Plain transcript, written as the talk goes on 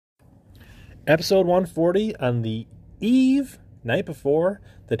Episode 140 on the night before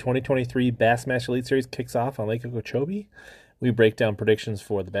the 2023 Bassmaster Elite Series kicks off on Lake Okeechobee. We break down predictions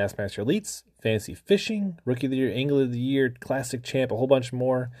for the Bassmaster Elites, fantasy fishing, Rookie of the Year, Angler of the Year, Classic Champ, a whole bunch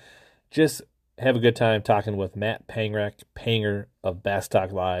more. Just have a good time talking with Matt Pangrac, Panger of Bass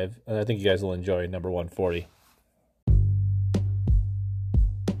Talk Live. And I think you guys will enjoy number 140.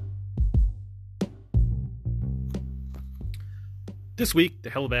 This week, the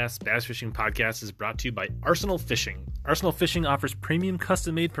Hellabass Bass Fishing Podcast is brought to you by Arsenal Fishing. Arsenal Fishing offers premium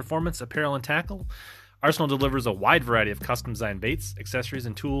custom-made performance apparel and tackle. Arsenal delivers a wide variety of custom-designed baits, accessories,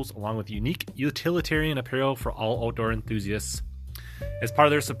 and tools, along with unique utilitarian apparel for all outdoor enthusiasts. As part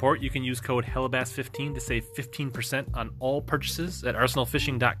of their support, you can use code HELLABASS15 to save 15% on all purchases at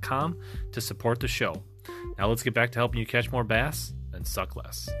arsenalfishing.com to support the show. Now let's get back to helping you catch more bass and suck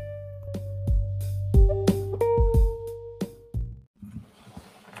less.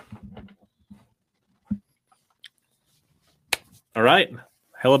 All right,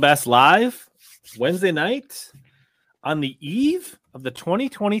 Hellabass Live, Wednesday night on the eve of the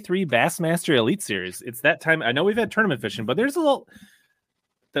 2023 Bassmaster Elite Series. It's that time. I know we've had tournament fishing, but there's a little.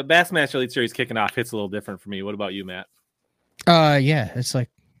 The Bassmaster Elite Series kicking off hits a little different for me. What about you, Matt? Yeah, it's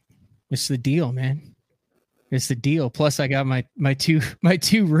the deal, man. It's the deal. Plus, I got my two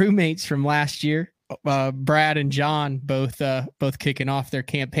roommates from last year, Brad and John, both kicking off their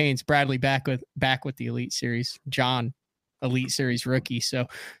campaigns. Bradley back with the Elite Series. John, Elite Series rookie. So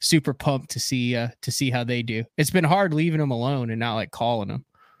super pumped to see how they do. It's been hard leaving them alone and not like calling them.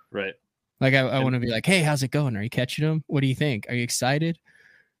 Right. Like I want to be like, hey, how's it going? Are you catching them? What do you think? Are you excited?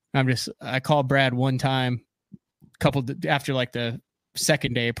 I called Brad one time, after like the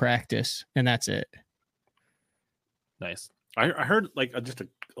second day of practice, and that's it. Nice. I heard like just a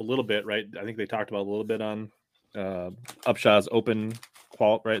little bit, right? I think they talked about a little bit on Upshaw's open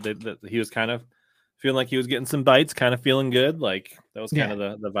qual, right? That he was kind of feeling like he was getting some bites, kind of feeling good. Like that was kind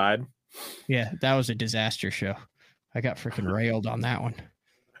of the vibe. Yeah, that was a disaster show. I got freaking railed on that one.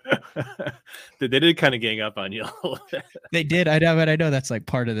 They did kind of gang up on you. They did. I know that's like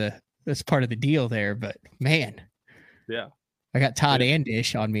part of the deal there, but man, yeah, I got Todd and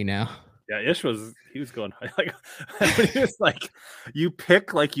Ish on me now. Yeah, Ish was going like he was like, you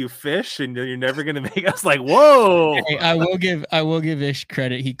pick like you fish and you're never gonna make us like, whoa. Hey, I will give Ish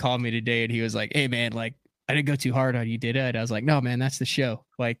credit. He called me today and he was like, hey man, like I didn't go too hard on you, did I? And I was like, no man, that's the show.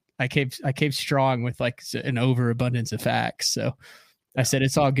 Like I came strong with like an overabundance of facts. So I said,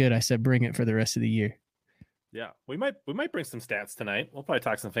 it's all good. I said, bring it for the rest of the year. Yeah, we might bring some stats tonight. We'll probably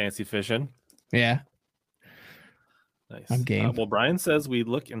talk some fancy fishing. Yeah. Nice. I'm game. Well, Brian says we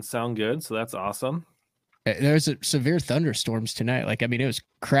look and sound good, so that's awesome. There's severe thunderstorms tonight. Like, I mean, it was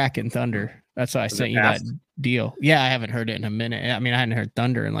cracking thunder. That's why I sent you that deal. Yeah, I haven't heard it in a minute. I mean, I hadn't heard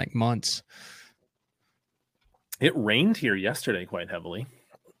thunder in like months. It rained here yesterday quite heavily.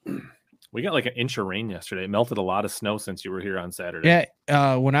 We got like an inch of rain yesterday. It melted a lot of snow since you were here on Saturday. Yeah.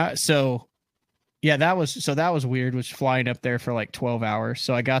 That was weird. Was flying up there for like 12 hours.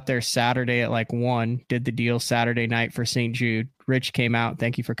 So I got there Saturday at like 1, did the deal Saturday night for St. Jude. Rich came out.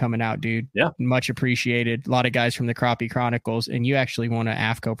 Thank you for coming out, dude. Yeah. Much appreciated. A lot of guys from the Crappie Chronicles, and you actually won an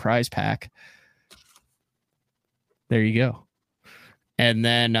AFCO prize pack. There you go. And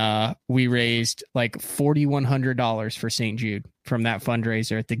then we raised like $4,100 for St. Jude from that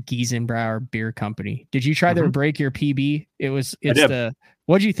fundraiser at the Giesenbrauer Beer Company. Did you try their Break Your PB?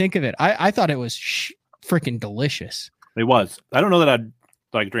 What'd you think of it? I thought it was freaking delicious. It was. I don't know that I'd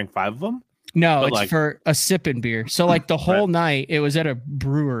like drink 5 of them. No, it's like, for a sipping beer. So like the whole night, it was at a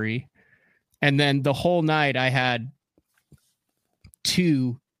brewery. And then the whole night I had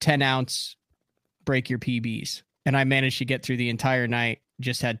 2 10-ounce Break Your PBs. And I managed to get through the entire night.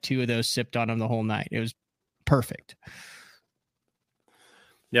 Just had 2 of those sipped on them the whole night. It was perfect.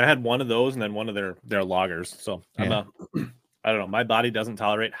 Yeah, I had one of those and then one of their lagers. So yeah. I don't know. My body doesn't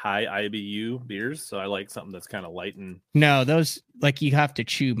tolerate high IBU beers, so I like something that's kind of light and. No, those like you have to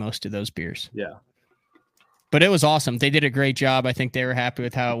chew most of those beers. Yeah. But it was awesome. They did a great job. I think they were happy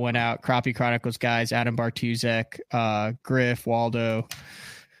with how it went out. Crappie Chronicles guys, Adam Bartuzek, Griff, Waldo,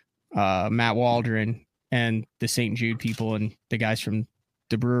 Matt Waldron, and the St. Jude people and the guys from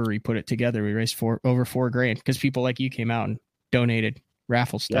the brewery put it together. We raised over $4,000 because people like you came out and donated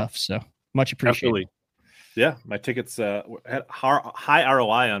raffle stuff. Yeah. So much appreciated. Absolutely. Yeah, my tickets had high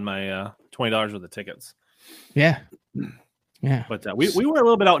ROI on my $20 worth of tickets. Yeah. But we were a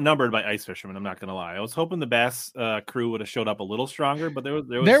little bit outnumbered by ice fishermen. I'm not gonna lie. I was hoping the bass crew would have showed up a little stronger, but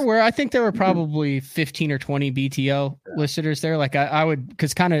I think there were probably 15 or 20 BTO listeners there. Like I would,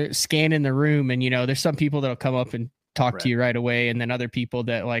 because kind of scanning the room, and there's some people that'll come up and talk Right. to you right away. And then other people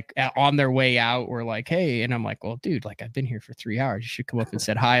that like on their way out were like, hey, and I'm like, well, dude, like I've been here for 3 hours. You should come up and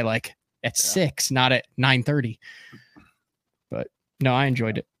said hi, like at 6, not at 9:30. But no, I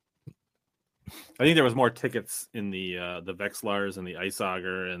enjoyed it. I think there was more tickets in the Vexlars and the Ice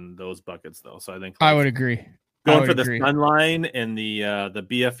Auger and those buckets though. So I think I would agree. Going for the Sunline and the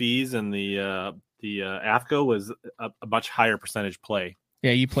BFEs and the AFCO was a much higher percentage play.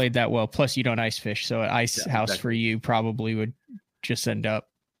 Yeah, you played that well. Plus, you don't ice fish, so an ice house for you probably would just end up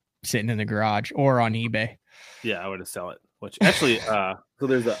sitting in the garage or on eBay. Yeah, I would have sell it. Which actually, so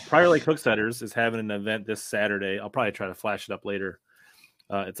there's a Prior Lake Hooksetters is having an event this Saturday. I'll probably try to flash it up later.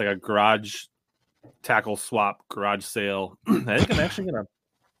 It's like a garage tackle swap garage sale. I think I'm actually gonna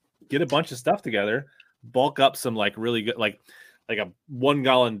get a bunch of stuff together, bulk up some like really good like a 1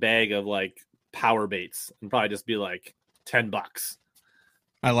 gallon bag of like power baits, and probably just be like $10.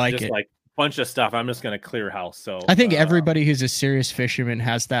 I like just it. Like a bunch of stuff. I'm just gonna clear house. So I think everybody who's a serious fisherman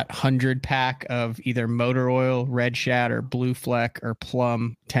has that 100 pack of either motor oil, red shad, or blue fleck or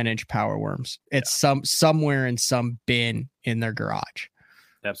plum 10-inch power worms. It's somewhere in some bin in their garage.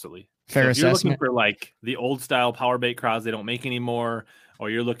 Absolutely. Fair so if assessment. You're looking for like the old style power bait craws they don't make anymore, or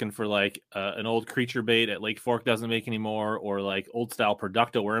you're looking for like an old creature bait at Lake Fork doesn't make anymore, or like old style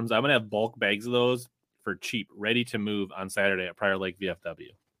Producto worms, I'm gonna have bulk bags of those for cheap, ready to move on Saturday at Prior Lake VFW.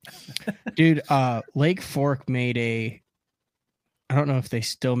 Dude, Lake Fork made I don't know if they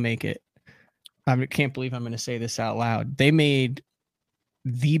still make it. I can't believe I'm going to say this out loud. They made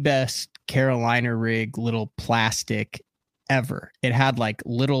the best Carolina rig little plastic ever. It had like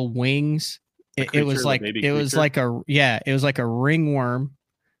little wings. It was like a ringworm,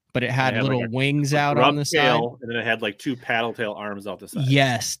 but it had little wings out on the side. And then it had like 2 paddle tail arms out the side.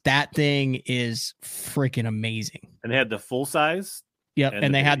 Yes, that thing is freaking amazing. And they had the full size. Yep,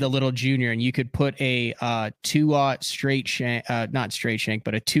 and they had the little junior, and you could put a 2-aught straight shank, not straight shank,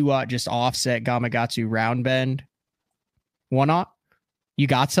 but a 2-aught just offset Gamakatsu round bend 1-aught. You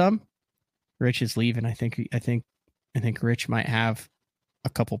got some? Rich is leaving. I think Rich might have a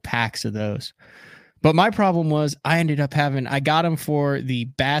couple packs of those. But my problem was I got them for the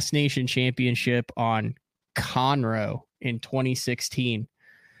Bass Nation Championship on Conroe in 2016.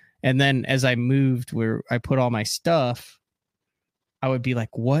 And then as I moved where I put all my stuff, I would be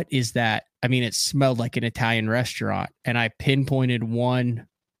like, what is that? I mean, it smelled like an Italian restaurant. And I pinpointed one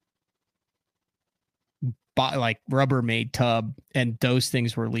like Rubbermaid tub, and those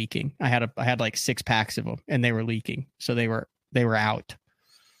things were leaking. I had like 6 packs of them, and they were leaking. So they were out.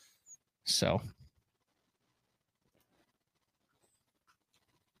 So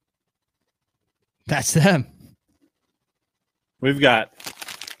that's them. We've got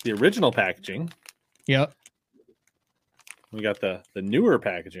the original packaging. Yep. We got the newer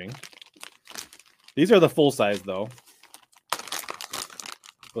packaging. These are the full size though.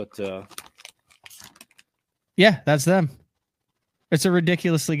 But yeah, that's them. It's a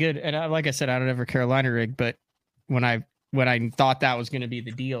ridiculously good, and like I said, I don't ever Carolina rig, but when I thought that was going to be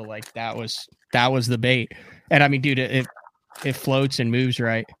the deal, like that was the bait. And I mean, dude, it floats and moves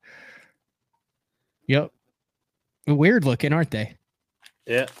right. Yep. Weird looking, aren't they?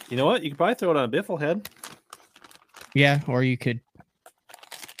 Yeah. You know what? You could probably throw it on a biffle head. Yeah, or you could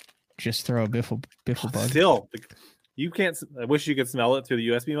just throw a biffle bug. Still, you can't. I wish you could smell it through the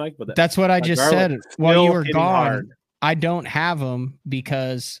USB mic, but that's what I just said while you were gone. Hard. I don't have them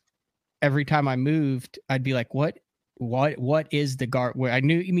because every time I moved, I'd be like, "What is the garlic?" Where I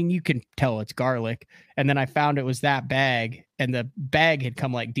knew, I mean, you can tell it's garlic, and then I found it was that bag, and the bag had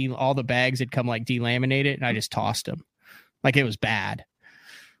come like all the bags had come like delaminated, and I just tossed them, like it was bad.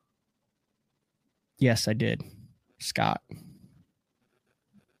 Yes, I did. Scott.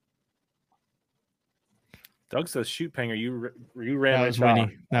 Doug says, "Shoot, Panger, you ran."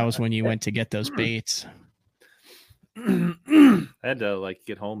 That was when you went to get those baits. I had to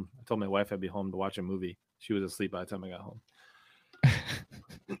get home. I told my wife I'd be home to watch a movie. She was asleep by the time I got home.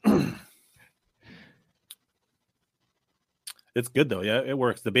 It's good though. Yeah, it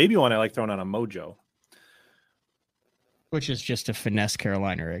works. The baby one I like throwing on a Mojo, which is just a finesse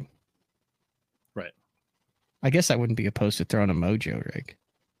Carolina rig. Right. I guess I wouldn't be opposed to throwing a Mojo rig.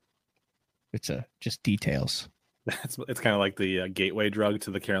 It's just details. It's kind of like the gateway drug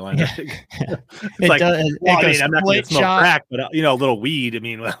to the Carolina rig. It's like, I'm not going to smoke crack, but a little weed. I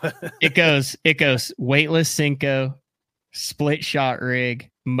mean, it goes weightless Cinco, split shot rig,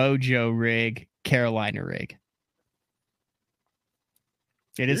 Mojo rig, Carolina rig.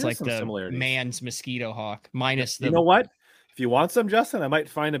 It is like the man's mosquito hawk minus the. You know what? If you want some, Justin, I might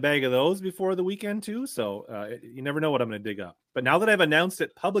find a bag of those before the weekend too. So you never know what I'm going to dig up. But now that I've announced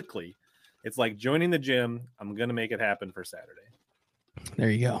it publicly, It's like joining the gym. I'm going to make it happen for Saturday. There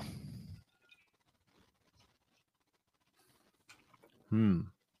you go.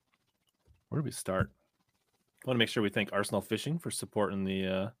 Where do we start? I want to make sure we thank Arsenal Fishing for supporting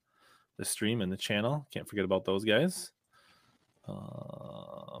the stream and the channel. Can't forget about those guys.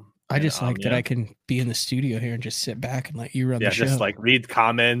 I just like that I can be in the studio here and just sit back and let you run the show. Just like read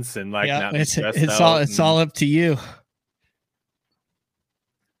comments and like not it's all up to you.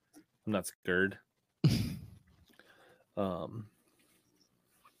 I'm not scared. A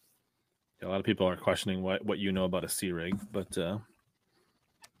lot of people are questioning what you know about a sea rig, but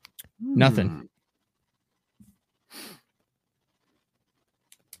nothing.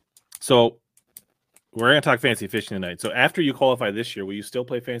 So we're going to talk fancy fishing tonight. So after you qualify this year, will you still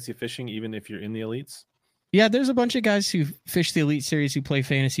play fancy fishing even if you're in the elites? Yeah, there's a bunch of guys who fish the elite series who play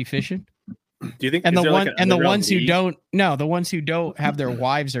fantasy fishing. Do you think? And the ones who don't have their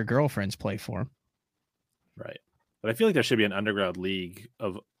wives or girlfriends play for them. Right. But I feel like there should be an underground league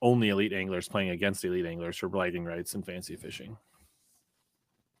of only elite anglers playing against elite anglers for bragging rights and fancy fishing.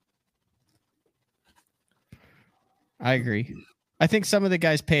 I agree. I think some of the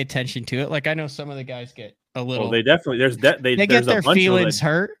guys pay attention to it. Like I know some of the guys get a little. Well, they definitely they get their feelings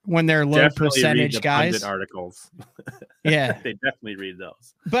hurt when they're low percentage guys. Articles. Yeah, they definitely read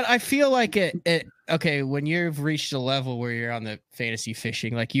those. But I feel like it. Okay, when you've reached a level where you're on the fantasy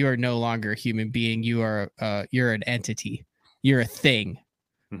fishing, like you are no longer a human being. You are you're an entity. You're a thing.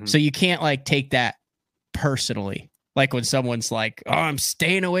 Mm-hmm. So you can't like take that personally. Like when someone's like, "Oh, I'm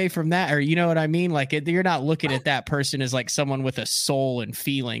staying away from that," or you know what I mean? Like you're not looking at that person as like someone with a soul and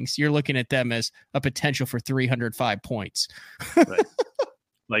feelings. You're looking at them as a potential for 305 points. Right.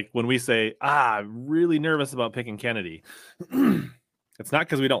 Like when we say, I'm really nervous about picking Kennedy. It's not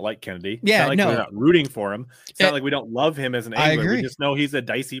because we don't like Kennedy. It's not like we're not rooting for him. It's not like we don't love him as an angler. We just know he's a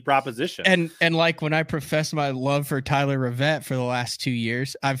dicey proposition. And like when I profess my love for Tyler Rivette for the last 2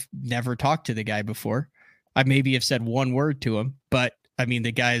 years, I've never talked to the guy before. I maybe have said one word to him, but I mean,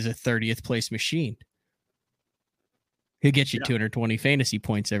 the guy is a 30th place machine. He'll get you 220 fantasy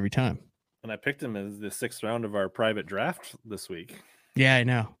points every time. And I picked him as the 6th round of our private draft this week. Yeah, I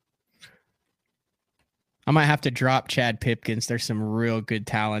know. I might have to drop Chad Pipkins. There's some real good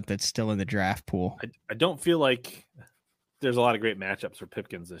talent that's still in the draft pool. I don't feel like there's a lot of great matchups for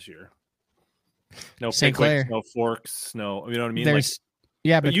Pipkins this year. No St. Clair, no Forks, no, you know what I mean?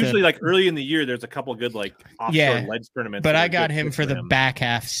 But usually like early in the year, there's a couple good like offshore ledge tournaments. But I got him for the back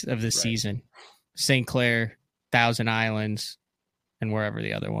half of the season. St. Clair, Thousand Islands, and wherever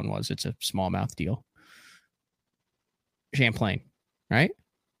the other one was. It's a smallmouth deal. Champlain, right?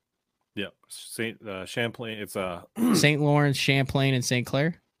 Yeah, Champlain. It's St. Lawrence, Champlain, and St.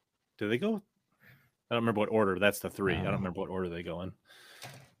 Clair. Do they go? I don't remember what order. That's the 3. I don't remember what order they go in.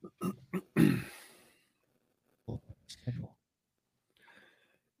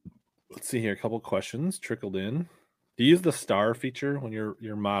 Let's see here. A couple questions trickled in. Do you use the star feature when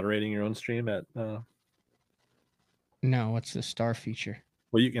you're moderating your own stream at? No, what's the star feature?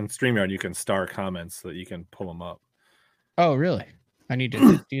 Well, you can StreamYard. You can star comments so that you can pull them up. Oh, really? I need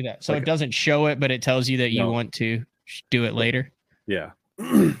to do that. So it doesn't show it, but it tells you that you want to do it later. Yeah.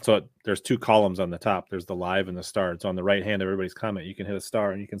 So there's 2 columns on the top. There's the live and the star. It's on the right hand of everybody's comment. You can hit a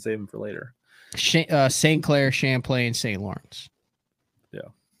star and you can save them for later. St. Clair, Champlain, St. Lawrence. Yeah.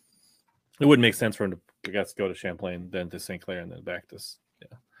 It wouldn't make sense for him to, I guess, go to Champlain, then to St. Clair, and then back to,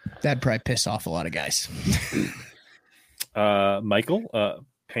 That'd probably piss off a lot of guys. Michael,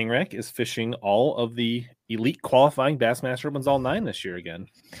 Pangrac is fishing all of the elite qualifying Bassmaster Opens all 9 this year again.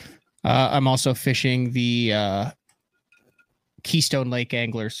 I'm also fishing the Keystone Lake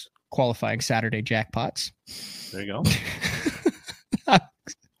Anglers qualifying Saturday jackpots. There you go.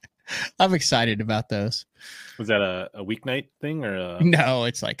 I'm excited about those. Was that a weeknight thing or No,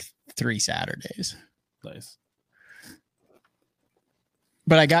 it's like 3 Saturdays. Nice.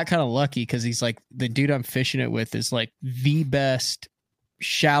 But I got kind of lucky because he's like the dude I'm fishing it with is like the best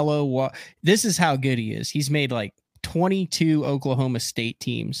shallow. This is how good he is. He's made like 22 Oklahoma State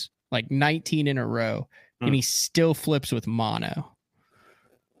teams, like 19 in a row, and he still flips with mono.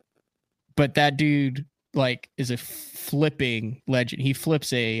 But that dude like is a flipping legend. He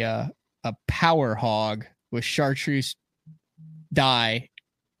flips a power hog with chartreuse dye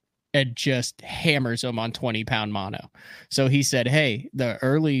and just hammers them on 20-pound mono. So he said, hey,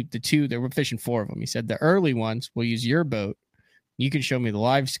 the 2, they were fishing 4 of them. He said, the early ones will use your boat. You can show me the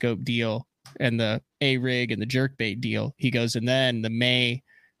live scope deal and the A-rig and the jerkbait deal. He goes, and then the May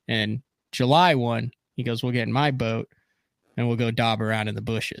and July one, he goes, we'll get in my boat and we'll go dob around in the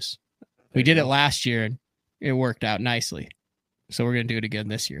bushes. We did it last year and it worked out nicely. So we're going to do it again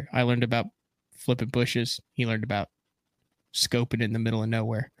this year. I learned about flipping bushes. He learned about scoping in the middle of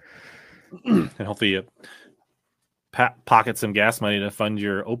nowhere. And hopefully you pocket some gas money to fund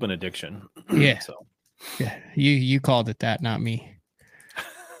your open addiction. Yeah. So yeah, you called it that, not me.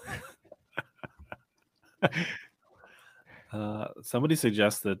 Somebody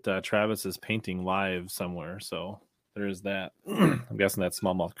suggests that Travis is painting live somewhere, so there's that. I'm guessing that's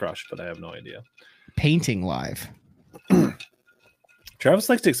Smallmouth Crush, but I have no idea. Painting live. Travis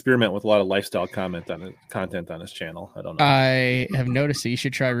likes to experiment with a lot of lifestyle content on his channel. I don't know. I have noticed that you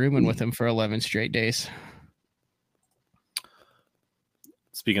should try rooming with him for 11 straight days.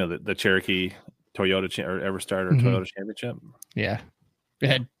 Speaking of the Cherokee Toyota or Everstart or Toyota Championship. Yeah. It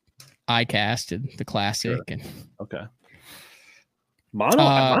had iCast and the Classic. Sure. And okay. Mono's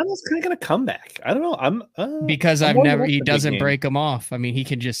kind of going to come back. I don't know. He doesn't break them off. I mean, he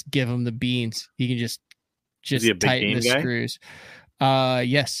can just give them the beans. He can just tighten the screws.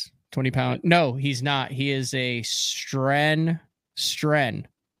 Yes. 20 pound. No, he's not. He is a Stren.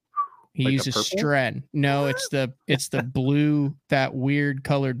 He uses Stren. No, it's the blue, that weird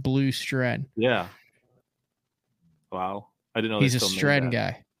colored blue Stren. Yeah. Wow. I didn't know he's a Stren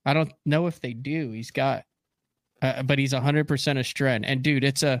guy. I don't know if they do. He's got, but he's 100% a Stren. And dude,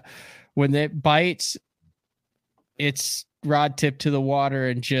 when it bites, it's rod tip to the water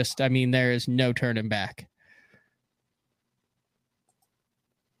and there is no turning back.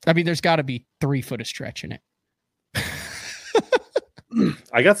 I mean, there's got to be 3 foot of stretch in it.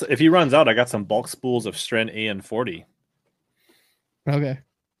 If he runs out, I got some bulk spools of Stren AN40. Okay.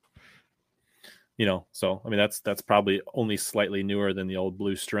 So I mean that's probably only slightly newer than the old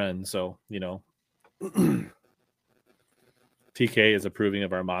blue Stren. So TK is approving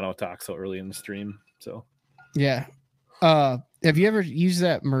of our mono talk so early in the stream. So yeah. Have you ever used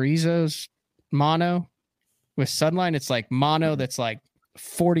that Marizo's mono with Sunline? It's like mono that's like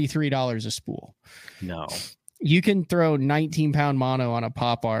 $43 a spool. No. You can throw 19-pound mono on a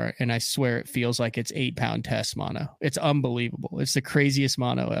Pop-R, and I swear it feels like it's 8-pound test mono. It's unbelievable. It's the craziest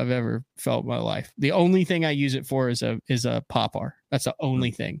mono I've ever felt in my life. The only thing I use it for is a Pop-R. That's the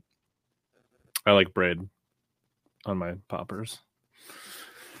only thing. I like braid on my poppers.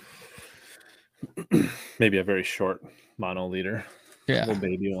 Maybe a very short mono leader. Yeah. Little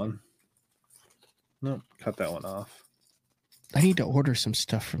baby one. No, cut that one off. I need to order some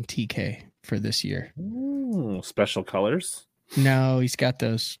stuff from TK for this year. Ooh, special colors? No, he's got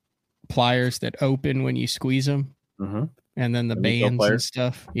those pliers that open when you squeeze them, and then the bands and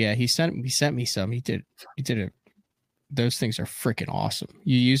stuff. Yeah, he sent me some. He did it. Those things are freaking awesome.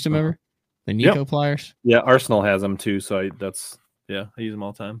 You used them ever? The Nico pliers? Yeah, Arsenal has them too. So I use them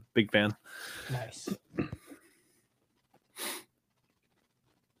all the time. Big fan. Nice.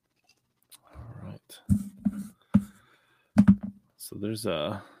 All right. So there's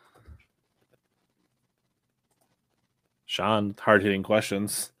Sean, hard-hitting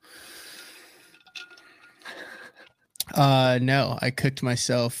questions. No, I cooked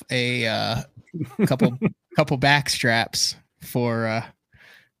myself a couple back straps for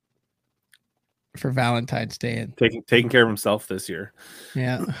Valentine's Day and taking care of himself this year.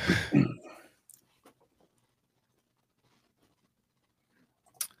 Yeah.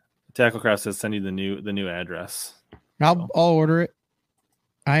 Tacklecraft says send you the new address. I'll order it.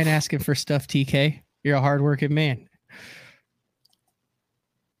 I ain't asking for stuff, TK. You're a hardworking man.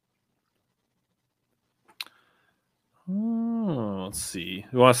 Oh, let's see.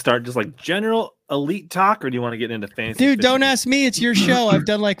 You want to start just like general elite talk, or do you want to get into fantasy? Dude, fishing? Don't ask me. It's your show. I've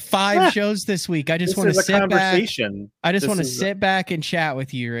done like 5 shows this week. I just want to sit back. I just want to sit back and chat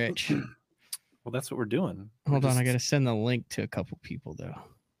with you, Rich. Well, that's what we're doing. Hold on. I got to send the link to a couple people, though.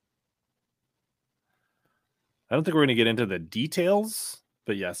 I don't think we're going to get into the details,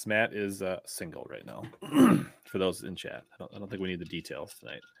 but yes, Matt is single right now. For those in chat, I don't think we need the details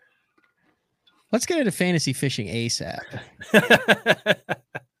tonight. Let's get into fantasy fishing ASAP.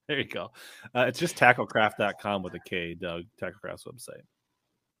 There you go. It's just tacklecraft.com with a K, Doug. Tacklecraft's website.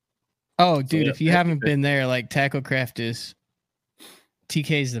 Oh, dude, if you haven't been there, like Tacklecraft is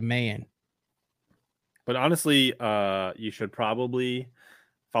TK's the man. But honestly, you should probably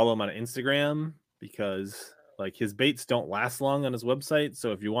follow him on Instagram because like his baits don't last long on his website.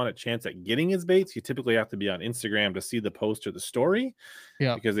 So if you want a chance at getting his baits, you typically have to be on Instagram to see the post or the story.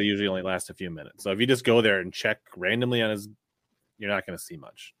 Yeah. Because they usually only last a few minutes. So if you just go there and check randomly on his, you're not going to see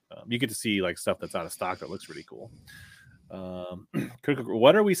much. You get to see like stuff that's out of stock that looks really cool.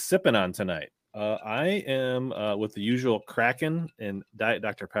 What are we sipping on tonight? I am with the usual Kraken and Diet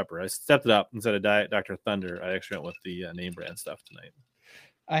Dr. Pepper. I stepped it up instead of Diet Dr. Thunder. I actually went with the name brand stuff tonight.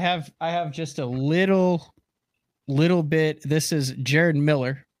 I have just a little little bit. This is Jared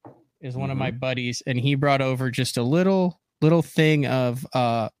Miller, is one of my buddies, and he brought over just a little thing of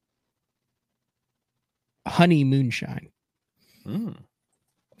honey moonshine.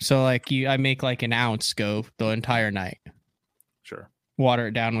 So like I make like an ounce go the entire night. Sure. Water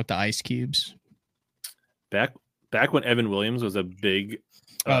it down with the ice cubes. Back when Evan Williams was a big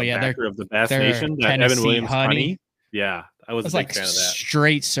backer of the Bass they're Nation, that Tennessee Evan Williams honey. Yeah, I was a big like fan of that.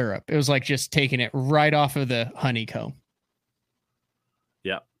 Straight syrup. It was like just taking it right off of the honeycomb.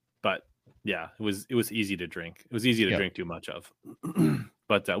 Yeah, but yeah, it was easy to drink. It was easy to drink too much of.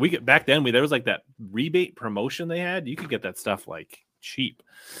 But back then there was like that rebate promotion they had. You could get that stuff like cheap.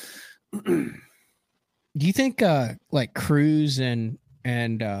 Do you think like Cruz and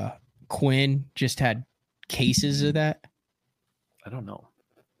Quinn just had cases of that? I don't know.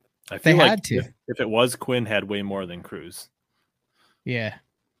 I feel like had to. If it was, Quinn had way more than Cruz. Yeah.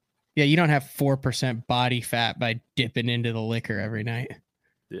 Yeah, you don't have 4% body fat by dipping into the liquor every night.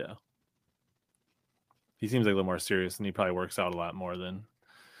 Yeah. He seems like a little more serious, and he probably works out a lot more than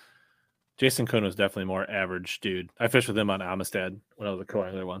Jason Kuhn was. Definitely more average dude. I fished with him on Amistad when I was a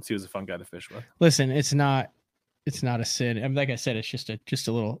co-angler once. He was a fun guy to fish with. Listen, it's not a sin. I mean, like I said, it's just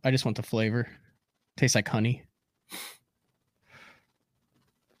a little. I just want the flavor. Tastes like honey.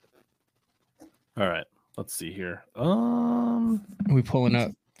 All right, let's see here. Are we pulling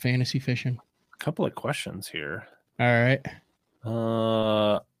up fantasy fishing? A couple of questions here. All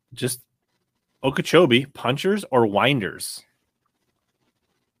right. Just Okeechobee, punchers or winders?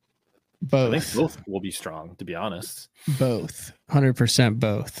 Both. I think both will be strong, to be honest. Both. 100%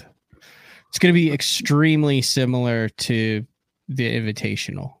 both. It's going to be extremely similar to the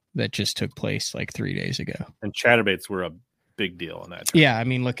Invitational that just took place like 3 days ago. And chatterbaits were a big deal in that. Yeah, I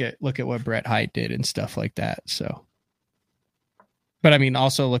mean, look at what Brett Hite did and stuff like that. So, but I mean,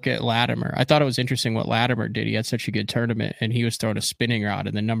 also look at Latimer. I thought it was interesting what Latimer did. He had such a good tournament, and he was throwing a spinning rod.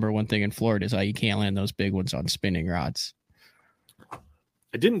 And the number one thing in Florida is you can't land those big ones on spinning rods.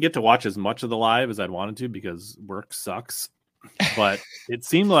 I didn't get to watch as much of the live as I'd wanted to because work sucks. But it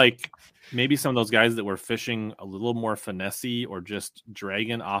seemed like maybe some of those guys that were fishing a little more finessey or just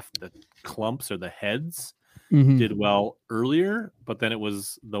dragging off the clumps or the heads did well earlier, but then it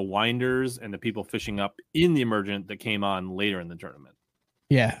was the winders and the people fishing up in the emergent that came on later in the tournament.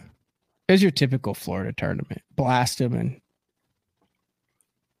 Yeah. It was your typical Florida tournament. Blast them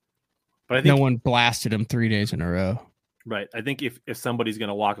but I think no one blasted them 3 days in a row. Right. I think if somebody's going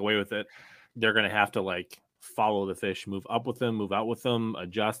to walk away with it, they're going to have to like follow the fish, move up with them, move out with them,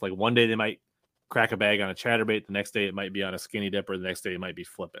 adjust. Like one day they might crack a bag on a chatterbait. The next day it might be on a skinny dipper. The next day it might be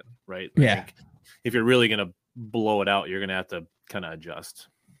flipping. Right. I think if you're really going to blow it out, you're going to have to kind of adjust.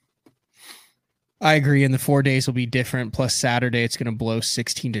 I agree. And the 4 days will be different. Plus Saturday, it's going to blow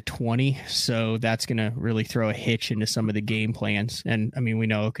 16 to 20. So that's going to really throw a hitch into some of the game plans. And I mean, we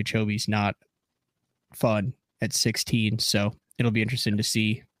know Okeechobee's not fun at 16. So it'll be interesting to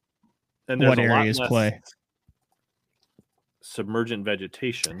see what areas play. Submergent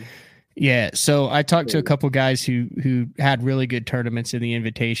vegetation. Yeah. So I talked to a couple guys who had really good tournaments in the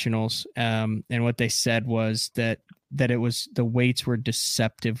invitationals. And what they said was that it was, the weights were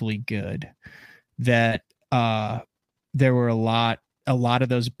deceptively good, that there were a lot of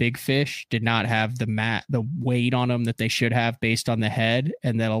those big fish did not have the weight on them that they should have based on the head.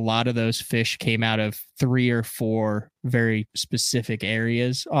 And that a lot of those fish came out of 3 or 4 very specific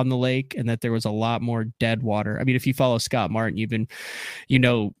areas on the lake, and that there was a lot more dead water. I mean, if you follow Scott Martin,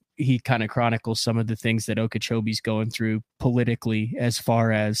 he kind of chronicles some of the things that Okeechobee's going through politically as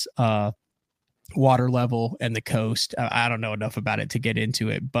far as water level and the coast. I don't know enough about it to get into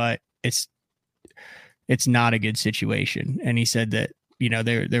it, but it's not a good situation. And he said that,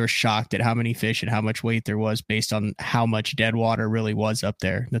 they were shocked at how many fish and how much weight there was based on how much dead water really was up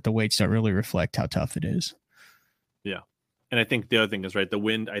there, that the weights don't really reflect how tough it is. Yeah. And I think the other thing is, right, the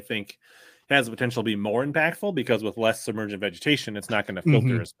wind, I think, has the potential to be more impactful because with less submergent vegetation, it's not going to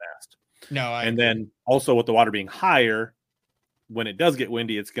filter as fast. No, then also with the water being higher, when it does get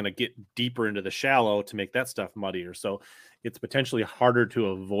windy, it's going to get deeper into the shallow to make that stuff muddier. So it's potentially harder to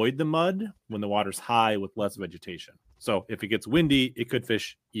avoid the mud when the water's high with less vegetation. So if it gets windy, it could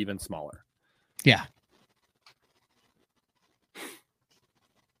fish even smaller. Yeah.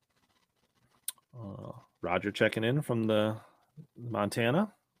 Roger checking in from the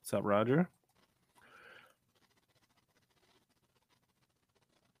Montana. What's up, Roger?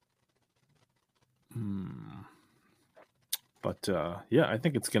 But yeah, I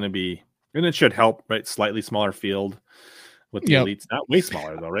think it's going to be, and it should help, right? Slightly smaller field with the elites, not way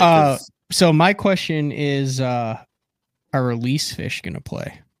smaller though, right? So my question is, are release fish going to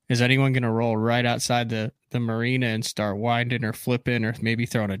play? Is anyone going to roll right outside the the marina and start winding or flipping or maybe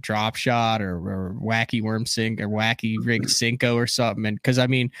throwing a drop shot or wacky worm sink or wacky rig Cinco or something. And because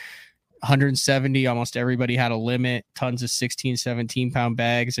 170, almost everybody had a limit, tons of 16, 17 pound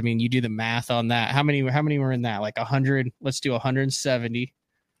bags. I mean, you do the math on that. How many were in that? Like 100, let's do 170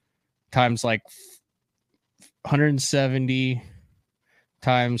 times like 170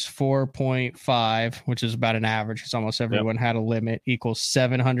 times 4.5, which is about an average because almost everyone had a limit, equals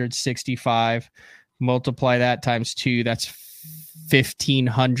 765. Multiply that times 2, that's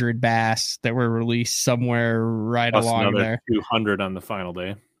 1,500 bass that were released somewhere right plus along there. 200 on the final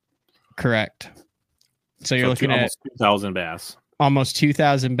day. Correct. So you're looking at 2,000 bass. Almost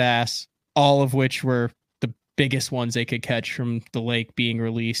 2,000 bass, all of which were the biggest ones they could catch from the lake being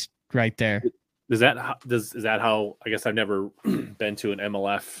released right there. Is that how? I guess I've never been to an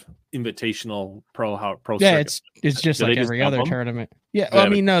MLF Invitational Pro. Yeah, circuit. It's just like every other tournament. Yeah, well, I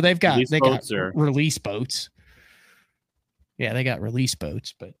mean, no, they got release boats. Yeah, they got release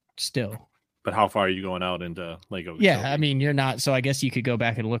boats, but still. But how far are you going out into Lake Okeechobee? Yeah, I mean, you're not. So I guess you could go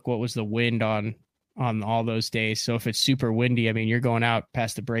back and look what was the wind on all those days. So if it's super windy, I mean, you're going out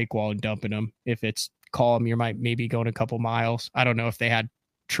past the break wall and dumping them. If it's calm, you might maybe going a couple miles. I don't know if they had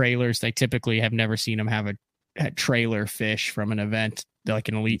trailers. They typically have never seen them have a trailer fish from an event like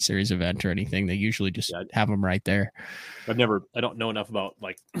an Elite Series event or anything. They usually just have them right there. I don't know enough about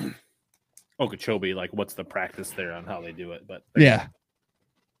like Okeechobee, like what's the practice there on how they do it, but yeah,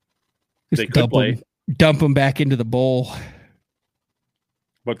 they could play. Dump them back into the bowl.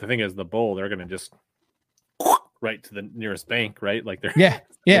 But the thing is, the bowl, they're going to just right to the nearest bank, right? Like they're yeah.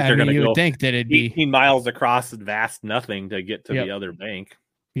 They're I mean, you would think that it'd be 18 miles across vast nothing to get to the other bank.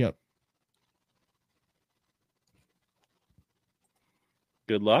 Yep.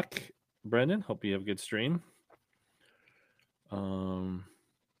 Good luck, Brendan. Hope you have a good stream. So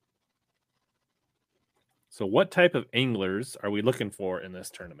what type of anglers are we looking for in this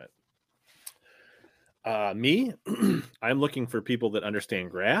tournament? Me, I'm looking for people that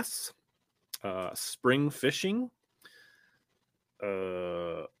understand grass, spring fishing,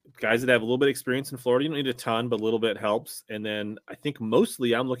 guys that have a little bit of experience in Florida. You don't need a ton, but a little bit helps. And then I think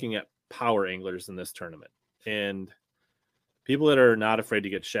mostly I'm looking at power anglers in this tournament and people that are not afraid to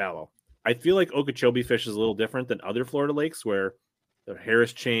get shallow. I feel like Okeechobee fish is a little different than other Florida lakes where the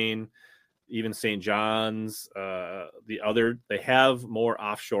Harris Chain, even St. John's, they have more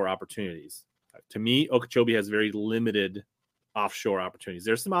offshore opportunities. To me, Okeechobee has very limited offshore opportunities.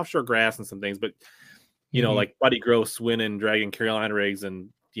 There's some offshore grass and some things, but you know, like Buddy Gross winning, dragging Carolina rigs and,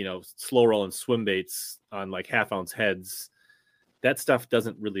 you know, slow rolling swim baits on like half ounce heads. That stuff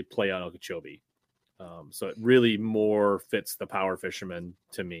doesn't really play on Okeechobee. So it really more fits the power fisherman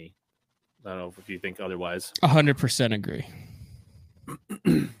to me. I don't know if you think otherwise. 100% agree.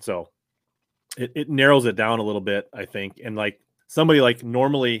 So it narrows it down a little bit, I think. And like somebody like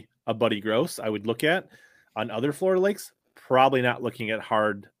normally a Buddy Gross I would look at on other Florida lakes, probably not looking at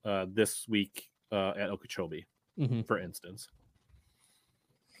hard this week at Okeechobee, for instance.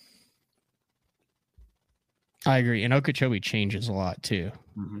 I agree. And Okeechobee changes a lot too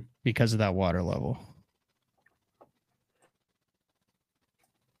because of that water level.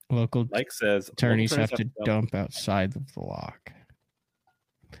 Local Mike says attorneys have to dump outside of the lock.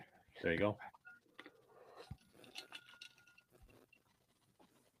 There you go.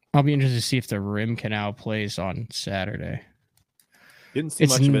 I'll be interested to see if the Rim Canal plays on Saturday. Didn't see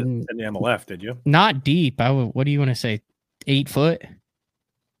much of it in the MLF, did you? Not deep. What do you want to say? 8 foot?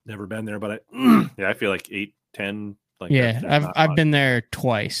 Never been there, but I feel like 8, 10. Like yeah, I've been there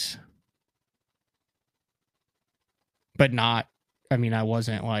twice, but not. I mean, I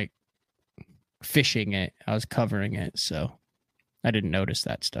wasn't like fishing it. I was covering it, so I didn't notice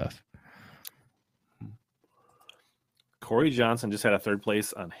that stuff. Corey Johnson just had a third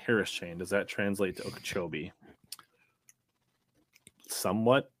place on Harris Chain. Does that translate to Okeechobee?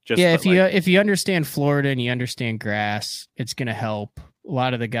 Somewhat. If you understand Florida and you understand grass, it's going to help. A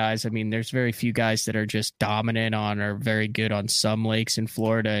lot of the guys, I mean, there's very few guys that are just dominant on or very good on some lakes in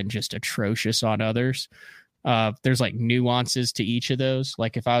Florida and just atrocious on others. There's like nuances to each of those.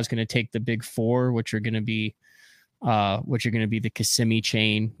 Like if I was going to take the big four, which are going to be the Kissimmee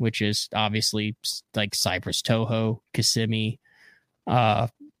chain, which is obviously like Cypress Toho, Kissimmee,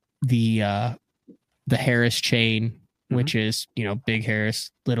 the Harris chain, which is, you know, Big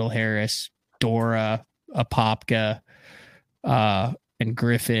Harris, Little Harris, Dora, Apopka, and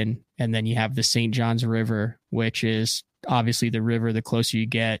Griffin. And then you have the St. Johns River, which is obviously the river. The closer you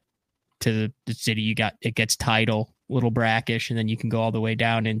get to the city, it gets tidal, Little Brackish, and then you can go all the way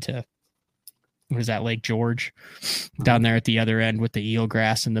down into what is that, Lake George, down there at the other end with the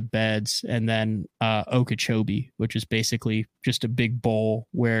eelgrass and the beds, and then Okeechobee, which is basically just a big bowl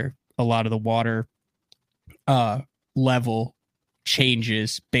where a lot of the water level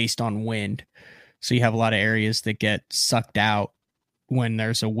changes based on wind. So you have a lot of areas that get sucked out when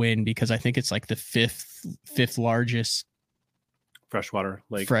there's a wind, because I think it's like the fifth largest freshwater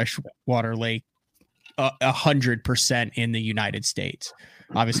lake 100% in the United States,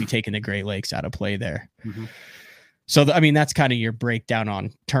 obviously taking the Great Lakes out of play there. So I mean, that's kind of your breakdown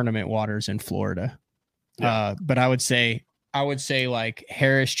on tournament waters in Florida. But I would say like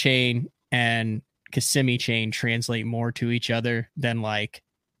Harris Chain and Kissimmee Chain translate more to each other than like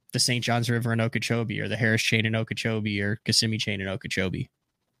the St. Johns River in Okeechobee, or the Harris Chain in Okeechobee, or Kissimmee Chain in Okeechobee.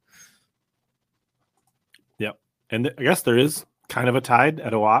 Yep. And I guess there is kind of a tide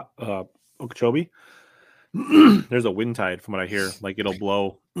at Okeechobee. There's a wind tide from what I hear. Like it'll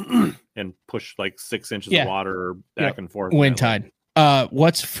blow and push like 6 inches of water back and forth. Wind tide.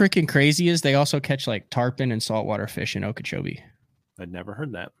 What's freaking crazy is they also catch like tarpon and saltwater fish in Okeechobee. I'd never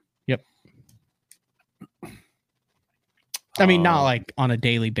heard that. Yep. I mean, not like on a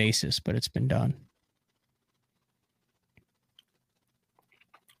daily basis, but it's been done.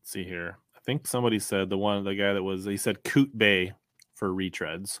 Let's see here. I think somebody said he said Coot Bay for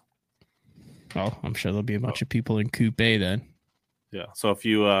retreads. Oh, I'm sure there'll be a bunch of people in Coot Bay then. Yeah. So if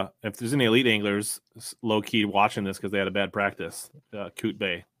there's any elite anglers low key watching this because they had a bad practice, Coot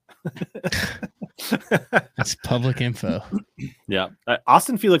Bay. That's public info. Yeah.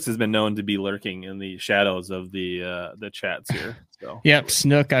 Austin Felix has been known to be lurking in the shadows of the chats here. So. Yep.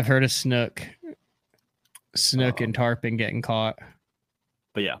 Snook. I've heard of Snook. Snook and tarpon getting caught.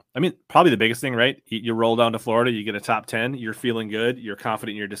 But yeah, I mean, probably the biggest thing, right? You roll down to Florida, you get a top 10, you're feeling good, you're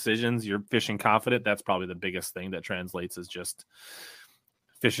confident in your decisions, you're fishing confident. That's probably the biggest thing that translates, is just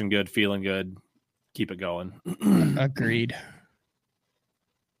fishing good, feeling good, keep it going. Agreed.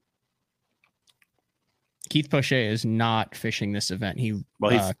 Keith Poche is not fishing this event. Did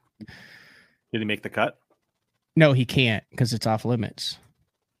he make the cut? No, he can't, because it's off limits.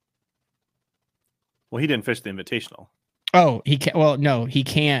 Well, he didn't fish the Invitational. Oh, he can't. Well, no, he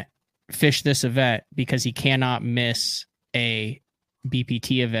can't fish this event because he cannot miss a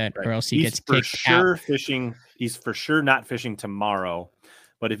BPT event, or else he gets kicked out. He's for sure not fishing tomorrow.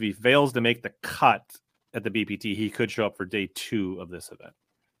 But if he fails to make the cut at the BPT, he could show up for day 2 of this event.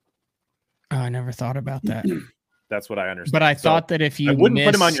 Oh, I never thought about that. That's what I understand. But I thought that if you I wouldn't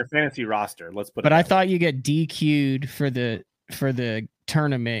put him on your fantasy roster. Let's put. But I thought you get DQ'd for the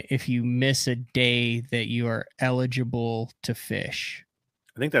tournament if you miss a day that you are eligible to fish.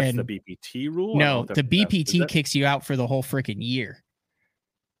 I think that's the BPT rule. No, the BPT kicks you out for the whole freaking year.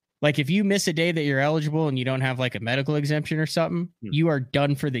 Like if you miss a day that you're eligible and you don't have like a medical exemption or something, you are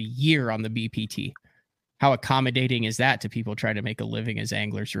done for the year on the BPT. How accommodating is that to people trying to make a living as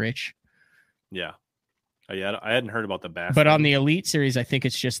anglers, Rich? Yeah. Yeah, I hadn't heard about the bass. But on the Elite Series, I think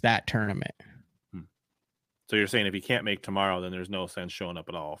it's just that tournament. So you're saying if he can't make tomorrow, then there's no sense showing up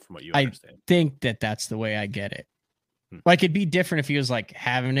at all, from what you understand. I think that's the way I get it. Like it'd be different if he was like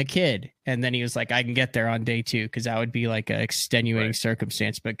having a kid and then he was like, I can get there on day 2, because that would be like an extenuating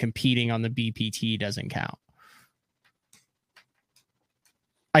circumstance, but competing on the BPT doesn't count.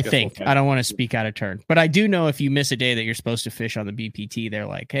 I think. I don't want to speak out of turn, but I do know if you miss a day that you're supposed to fish on the BPT, they're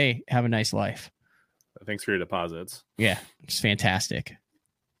like, hey, have a nice life. Thanks for your deposits. Yeah, it's fantastic.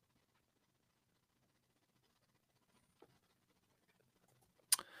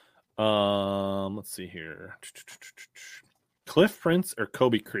 Let's see here. Cliff Prince or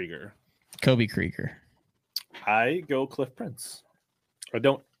Kobe Krieger? Kobe Krieger. I go Cliff Prince.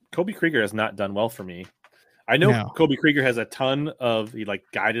 Kobe Krieger has not done well for me. I know Kobe Krieger has a ton of, he like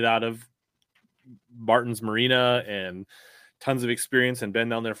guided out of Martin's Marina and tons of experience and been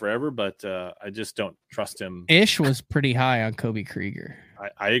down there forever, but I just don't trust him. Ish was pretty high on Kobe Krieger.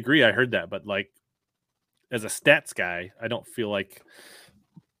 I agree. I heard that, but like as a stats guy, I don't feel like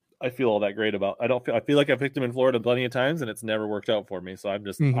I feel all that great about. I feel like I picked him in Florida plenty of times and it's never worked out for me. So I'm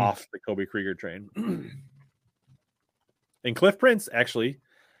just off the Kobe Krieger train. And Cliff Prince, actually,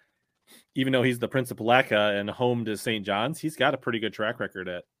 even though he's the Prince of Palatka and home to St. John's, he's got a pretty good track record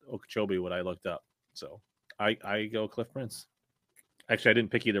at Okeechobee, what I looked up. So I go Cliff Prince. Actually, I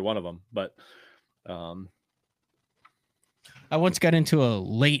didn't pick either one of them, but I once got into a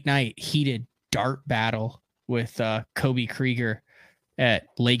late night heated dart battle with Kobe Krieger at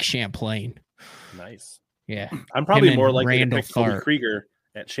Lake Champlain. Nice. Yeah. I'm probably more likely to pick Kobe Krieger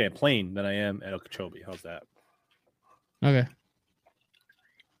at Champlain than I am at Okeechobee. How's that? Okay.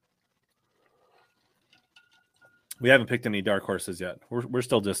 We haven't picked any dark horses yet. We're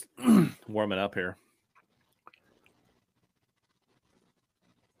still just warming up here.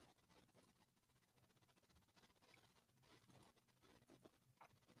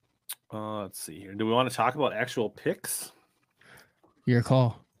 Let's see here. Do we want to talk about actual picks? Your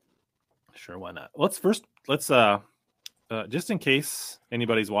call. Sure, why not? Let's just in case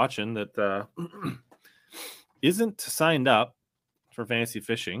anybody's watching that isn't signed up for fantasy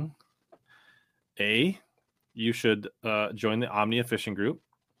fishing, you should join the Omnia Fishing Group.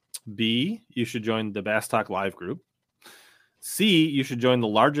 B, you should join the Bass Talk Live group. C, you should join the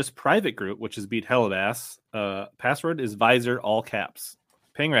largest private group, which is Beat Hellabass. Password is Visor, all caps.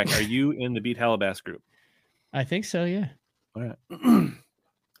 Pangrack, are you in the Beat Hellabass group? I think so, yeah. All right.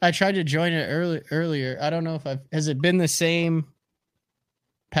 I tried to join it earlier. I don't know if has it been the same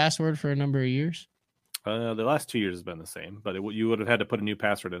password for a number of years? The last 2 years has been the same, but you would have had to put a new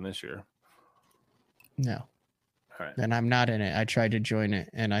password in this year. No. All right. Then I'm not in it. I tried to join it,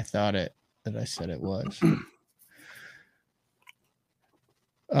 and I thought that I said it was.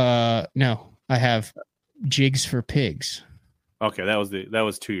 No, I have Jigs for Pigs. Okay, that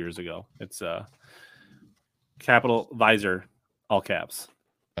was 2 years ago. It's capital Visor, all caps.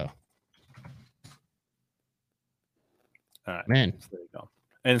 Oh. All right. Man. So there you go.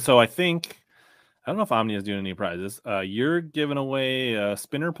 And so I don't know if Omnia is doing any prizes. You're giving away a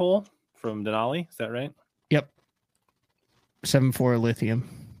spinner pole from Denali. Is that right? Yep. 7.4 lithium.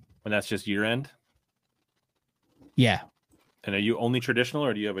 And that's just year end? Yeah. And are you only traditional,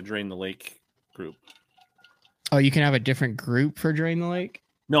 or do you have a Drain the Lake group? Oh, you can have a different group for Drain the Lake?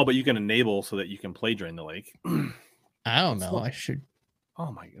 No, but you can enable so that you can play Drain the Lake. I don't know. I should.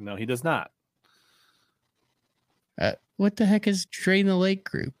 Oh my! No, he does not. What the heck is Drain the Lake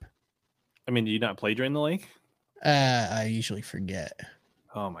group? I mean, do you not play Drain the Lake? I usually forget.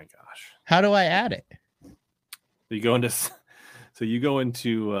 Oh my gosh! How do I add it? You go into. So you go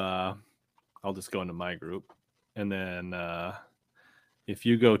into. I'll just go into my group, and then if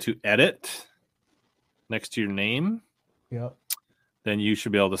you go to edit next to your name, yep, then you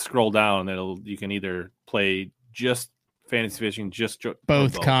should be able to scroll down. And you can either play just fantasy fishing, just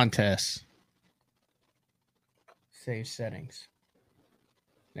both contests. Save settings.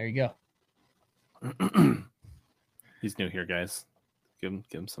 There you go. He's new here, guys. Cut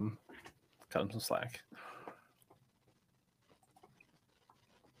him some slack.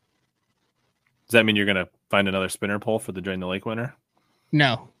 Does that mean you're gonna find another spinner pole for the Drain the Lake winner?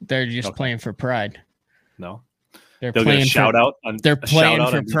 No, they're just playing for pride. No, they'll playing get a shout out. They're playing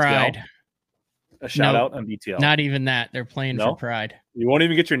for pride. A shout out on BTL. Not even that. They're playing for pride. You won't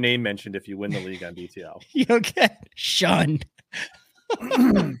even get your name mentioned if you win the league on BTL. You'll get shunned.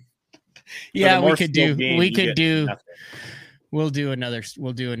 Yeah, we could do. We'll do another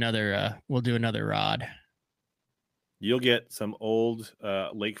rod. You'll get some old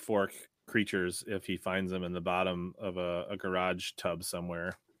Lake Fork creatures if he finds them in the bottom of a garage tub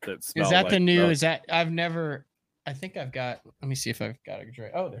somewhere. Is that the new? Is that I've never. I think I've got. Let me see if I've got a join.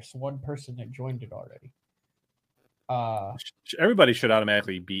 Oh, there's one person that joined it already. Everybody should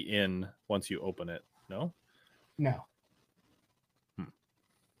automatically be in once you open it. No. No.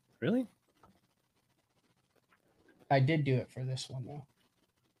 Really? I did do it for this one though.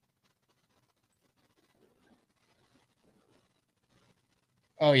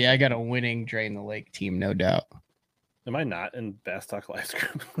 Oh yeah, I got a winning Drain the Lake team, no doubt. Am I not in Bass Talk Live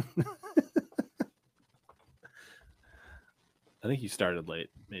group? I think you started late,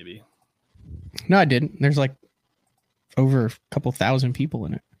 maybe. No, I didn't. There's like over a couple thousand people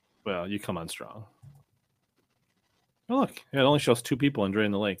in it. Well, you come on strong. Oh, look. It only shows 2 people in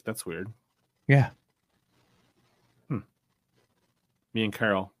Drain the Lake. That's weird. Yeah. Me and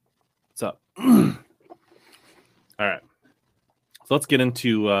Carol. What's up? All right. So let's get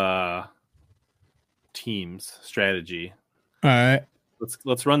into teams strategy. All right.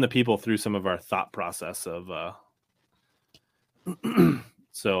 Let's run the people through some of our thought process of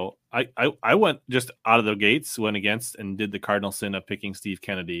so I went just out of the gates, went against and did the cardinal sin of picking Steve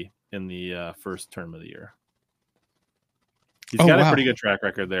Kennedy in the first term of the year. He's got a pretty good track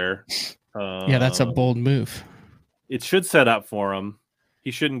record there. Yeah, that's a bold move. It should set up for him.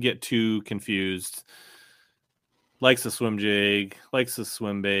 He shouldn't get too confused. Likes the swim jig, likes the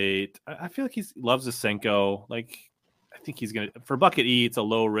swim bait. I feel like he loves the Senko. Like, I think he's going to, for bucket E, it's a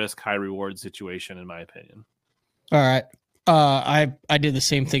low risk, high reward situation, in my opinion. All right. I did the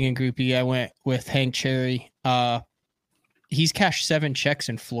same thing in Group E. I went with Hank Cherry. He's cashed 7 checks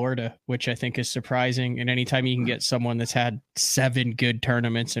in Florida, which I think is surprising. And anytime you can get someone that's had 7 good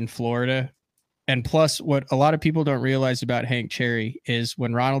tournaments in Florida. And plus, what a lot of people don't realize about Hank Cherry is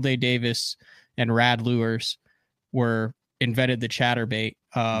when Ronald A. Davis and Rad Lures invented the chatterbait.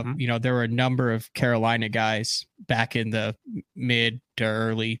 There were a number of Carolina guys back in the mid to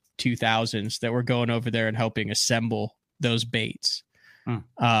early 2000s that were going over there and helping assemble those baits.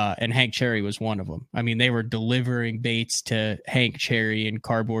 And Hank Cherry was one of them. I mean, they were delivering baits to Hank Cherry in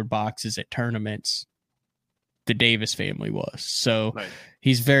cardboard boxes at tournaments. The Davis family was. So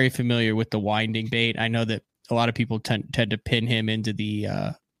He's very familiar with the winding bait. I know that a lot of people tend to pin him into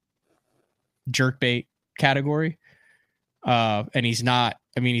the jerk bait category. And he's not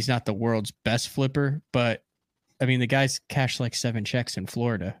the world's best flipper, but I mean, the guy's cashed like 7 checks in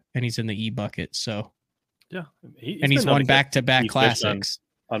Florida and he's in the E-bucket. So yeah, he's won back-to-back classics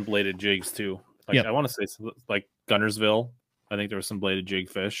on bladed jigs too. Like yep. I want to say like Gunnersville. I think there was some bladed jig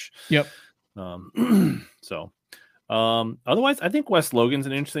fish. Yep. Otherwise, I think Wes Logan's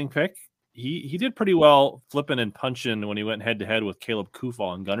an interesting pick. He did pretty well flipping and punching when he went head to head with Caleb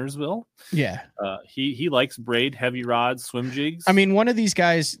Kufal in Gunnersville. Yeah. He likes braid, heavy rods, swim jigs. I mean, one of these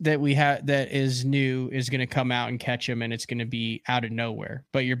guys that we have that is new is going to come out and catch him, and it's going to be out of nowhere.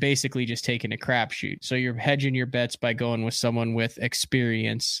 But you're basically just taking a crapshoot. So you're hedging your bets by going with someone with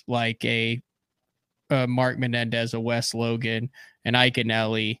experience, like a Mark Menendez, a Wes Logan, an Ike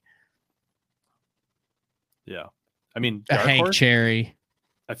Anelli. Yeah. I mean, a Hank Cherry.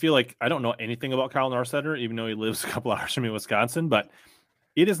 I feel like I don't know anything about Kyle Norsetter, even though he lives a couple hours from me in Wisconsin, but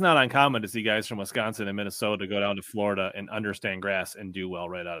it is not uncommon to see guys from Wisconsin and Minnesota go down to Florida and understand grass and do well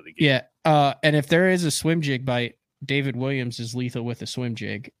right out of the gate. Yeah. And if there is a swim jig bite, David Williams is lethal with a swim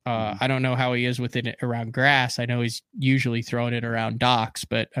jig. I don't know how he is with it around grass. I know he's usually throwing it around docks,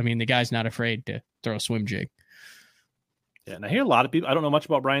 but I mean, the guy's not afraid to throw a swim jig. Yeah. And I hear a lot of people, I don't know much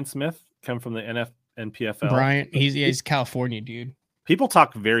about Brian Smith, come from the NPFL. Brian, he's California dude. People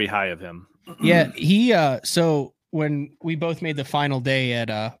talk very high of him. Yeah, so when we both made the final day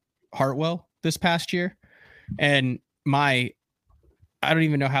at Hartwell this past year, and I don't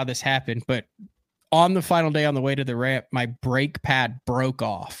even know how this happened, but on the final day on the way to the ramp, my brake pad broke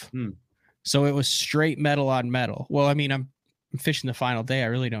off. So it was straight metal on metal. Well, I mean, I'm fishing the final day. I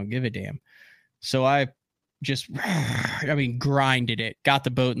really don't give a damn. So I just, grinded it, got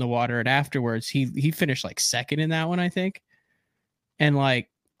the boat in the water, and afterwards he finished like second in that one, I think. And like,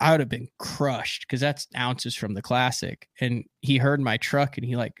 I would have been crushed because that's ounces from the classic. And he heard my truck and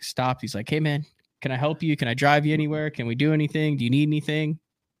he like stopped. He's like, "Hey man, can I help you? Can I drive you anywhere? Can we do anything? Do you need anything?"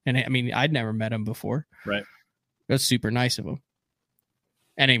 And I mean, I'd never met him before. Right. That's super nice of him.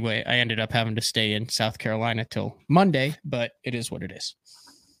 Anyway, I ended up having to stay in South Carolina till Monday, but it is what it is.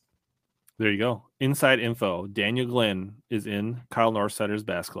 There you go. Inside info. Daniel Glenn is in Kyle Norsetter's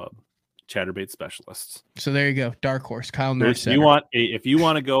Bass Club. Chatterbait specialists. So there you go. Dark horse, Kyle Norsetter. If you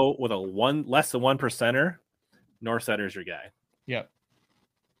want to go with a less than 1%er, Norsetter's your guy. Yep.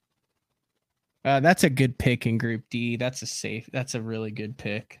 That's a good pick in Group D. That's a really good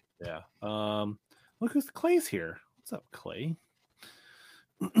pick. Yeah. Look who's Clay's here. What's up, Clay?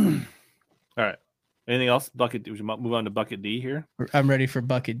 All right. Anything else? Bucket. We should move on to Bucket D here. I'm ready for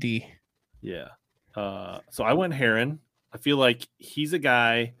Bucket D. Yeah. So I went Heron. I feel like he's a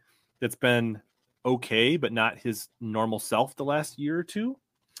guy that's been okay, but not his normal self the last year or two.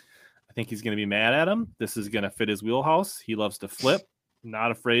 I think he's going to be mad at him. This is going to fit his wheelhouse. He loves to flip, not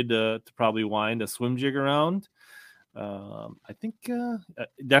afraid to probably wind a swim jig around. I think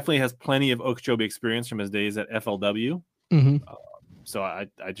definitely has plenty of Okeechobee experience from his days at FLW. Mm-hmm. So I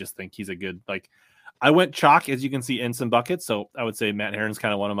just think he's a good, like, I went chalk, as you can see, in some buckets. So I would say Matt Heron's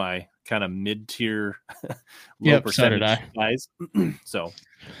kind of one of my kind of mid-tier low percentage guys. So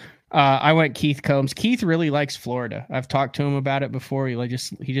I went Keith Combs. Keith really likes Florida. I've talked to him about it before. He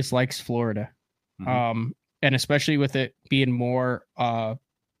just likes Florida. Mm-hmm. And especially with it being more, I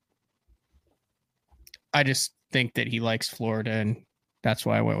just think that he likes Florida, and that's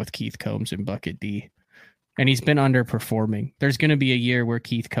why I went with Keith Combs in Bucket D. And he's been underperforming. There's going to be a year where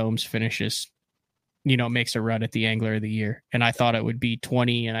Keith Combs finishes, makes a run at the Angler of the Year. And I thought it would be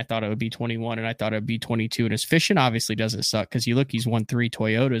 20, and I thought it would be 21, and I thought it would be 22. And his fishing obviously doesn't suck because he's won 3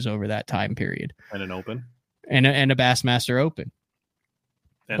 Toyotas over that time period. And an Open. And a Bassmaster Open.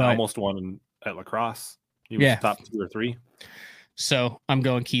 And almost won at La Crosse. He was top 2 or 3. So I'm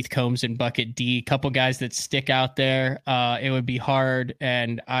going Keith Combs in Bucket D. Couple guys that stick out there. It would be hard.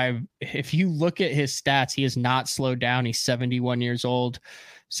 And if you look at his stats, he has not slowed down. He's 71 years old.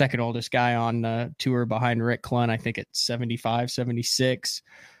 Second oldest guy on the tour behind Rick Clunn, I think at 75, 76.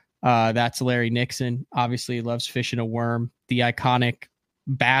 That's Larry Nixon. Obviously, he loves fishing a worm. The iconic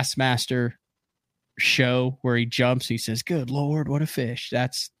Bassmaster show where he jumps. He says, "Good Lord, what a fish."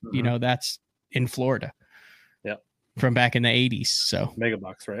 That's, that's in Florida. Yep. From back in the 80s. So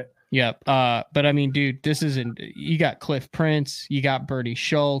Megabucks, right? Yep. But I mean, dude, this isn't. You got Cliff Prince, you got Bertie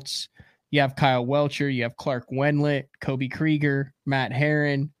Schultz, you have Kyle Welcher, you have Clark Wenlet, Kobe Krieger, Matt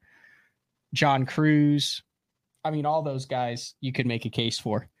Herron, John Cruz. I mean, all those guys you could make a case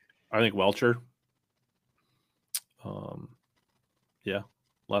for. I think Welcher. Yeah,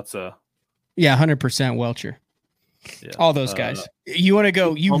 lots of. Yeah, 100% Welcher. Yeah. All those guys. You want to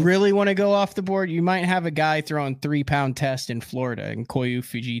go? You really want to go off the board? You might have a guy throwing 3-pound test in Florida in Koyu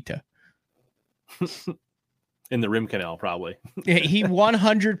Fujita. In the rim canal, probably. He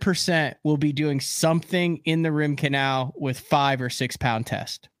 100% will be doing something in the rim canal with 5 or 6 pound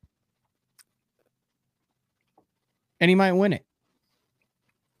test. And he might win it.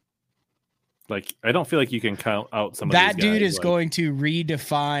 Like, I don't feel like you can count out some of that these guys. Dude is going to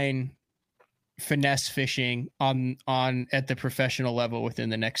redefine finesse fishing on at the professional level within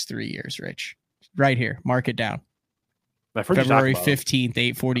the next 3 years, Rich. Right here. Mark it down. February 15th,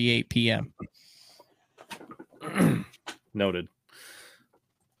 8:48 p.m. Noted.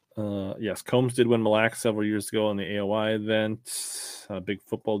 Yes, Combs did win Mille Lacs several years ago in the AOY event. Big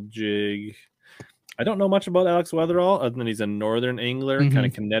football jig. I don't know much about Alex Weatherall other than he's a northern angler, kind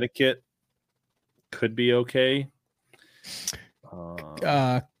of Connecticut. Could be okay.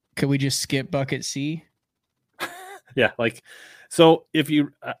 Could we just skip bucket C? Yeah, like, so if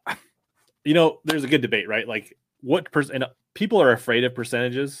you, there's a good debate, right? Like, what percent? People are afraid of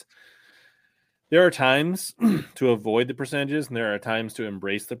percentages. There are times to avoid the percentages, and there are times to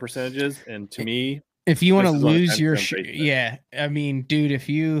embrace the percentages. And to me, if you want to lose your, I mean, dude, if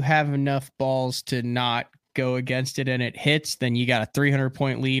you have enough balls to not go against it and it hits, then you got a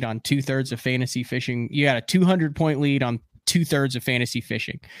 300-point lead on 2/3 of fantasy fishing. You got a 200-point lead on 2/3 of fantasy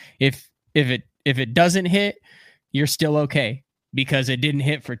fishing. If it doesn't hit, you're still okay because it didn't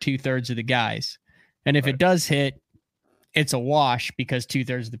hit for 2/3 of the guys. And if it does hit, it's a wash because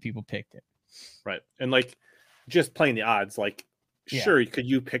 2/3 of the people picked it. Right. And like, just playing the odds, like, sure, could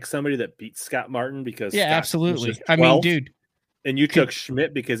you pick somebody that beats Scott Martin because Scott absolutely. I mean, dude, and you took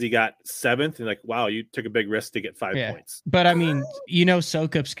Schmidt because he got 7th, and like, wow, you took a big risk to get 5 points. But I mean,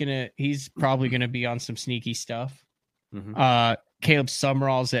 Sokup's he's probably gonna be on some sneaky stuff. Caleb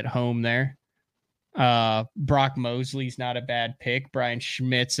Summerall's at home there. Brock Mosley's not a bad pick. Brian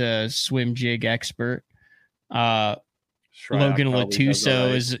Schmidt's a swim jig expert. Logan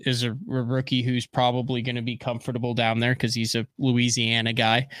Latuso is a rookie who's probably going to be comfortable down there because he's a Louisiana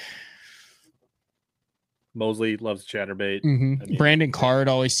guy. Mosley loves chatterbait. I mean, Brandon Card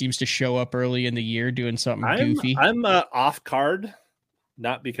always seems to show up early in the year doing something goofy. I'm off Card,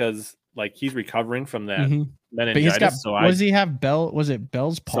 not because like he's recovering from that meningitis. What does he have? Was it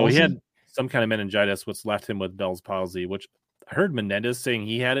Bell's palsy? So he had some kind of meningitis, which left him with Bell's palsy, which I heard Menendez saying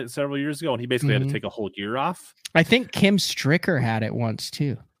he had it several years ago, and he basically had to take a whole year off. I think Kim Stricker had it once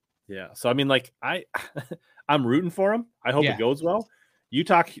too. Yeah. So, I mean, like, I'm rooting for him. I hope it goes well. You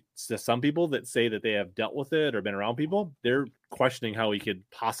talk to some people that say that they have dealt with it or been around people. They're questioning how he could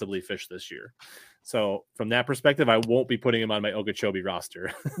possibly fish this year. So from that perspective, I won't be putting him on my Okeechobee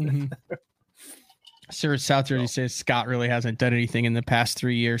roster. Sir Southworthy says Scott really hasn't done anything in the past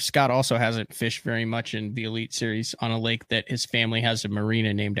 3 years. Scott also hasn't fished very much in the Elite Series on a lake that his family has a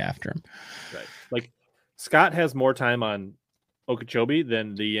marina named after him. Right. Like, Scott has more time on Okeechobee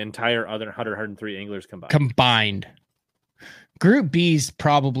than the entire other 103 anglers combined. Group B is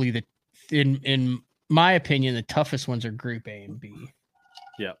probably in my opinion, the toughest ones are Group A and B.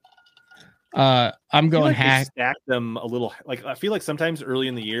 Yeah. I'm going hack. Stack them a little. Like, I feel like sometimes early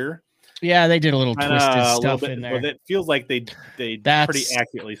in the year. Yeah, they did a little twisted stuff in there. But it feels like they pretty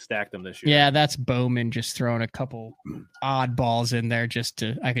accurately stacked them this year. Yeah, that's Bowman just throwing a couple odd balls in there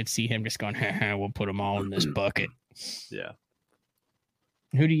I could see him just going, we'll put them all in this bucket. Yeah.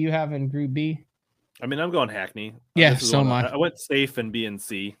 Who do you have in Group B? I mean, I'm going Hackney. Yeah, so much. I went safe in B and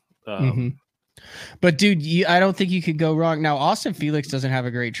C. But dude, I don't think you could go wrong. Now, Austin Felix doesn't have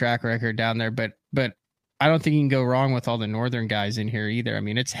a great track record down there, but I don't think you can go wrong with all the northern guys in here either. I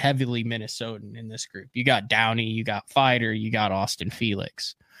mean, it's heavily Minnesotan in this group. You got Downey, you got Fighter, you got Austin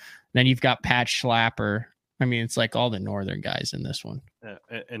Felix. Then you've got Pat Schlapper. I mean, it's like all the northern guys in this one.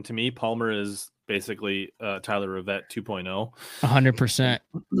 And to me, Palmer is basically Tyler Rivette 2.0. 100%.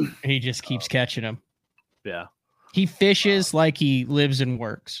 He just keeps catching them. Yeah. He fishes like he lives and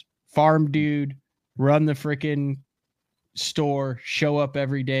works. Farm dude, run the freaking store, show up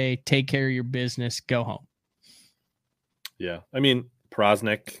every day, take care of your business, go home. Yeah. I mean,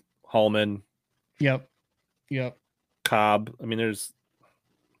 Prosnick, Hallman. Yep. Cobb. I mean, there's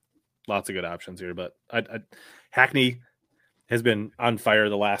lots of good options here, but Hackney has been on fire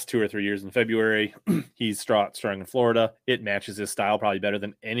the last 2 or 3 years. In February, he's strong in Florida. It matches his style probably better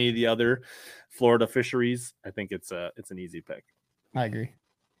than any of the other Florida fisheries. I think it's an easy pick. I agree.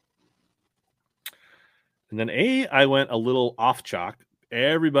 And then I went a little off chalk.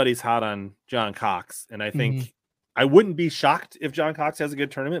 Everybody's hot on John Cox, and I think I wouldn't be shocked if John Cox has a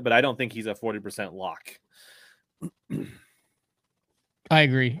good tournament, but I don't think he's a 40% lock. I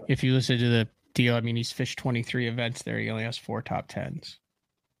agree. If you listen to the deal, I mean, he's fished 23 events there. He only has 4 top 10s.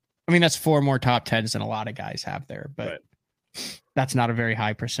 I mean, that's 4 more top 10s than a lot of guys have there, but that's not a very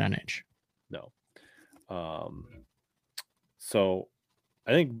high percentage. No. So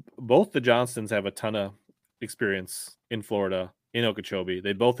I think both the Johnsons have a ton of experience in Florida, in Okeechobee.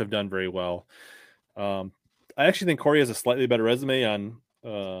 They both have done very well. I actually think Corey has a slightly better resume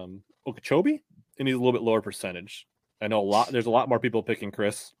on Okeechobee, and he's a little bit lower percentage. I know there's a lot more people picking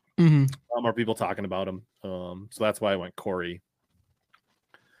Chris. A lot more people talking about him. So that's why I went Corey.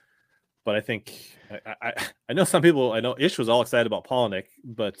 But I think I know some people. I know Ish was all excited about Palaniuk,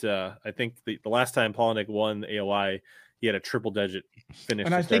 but I think the last time Palaniuk won the AOI, he had a triple-digit finish.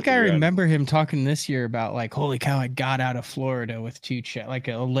 And I think I remember him talking this year about like, holy cow, I got out of Florida with 2 like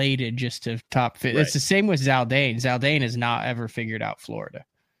elated just to top fit. Right. It's the same with Zaldain. Zaldain has not ever figured out Florida.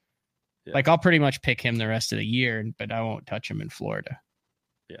 Yeah. Like I'll pretty much pick him the rest of the year, but I won't touch him in Florida.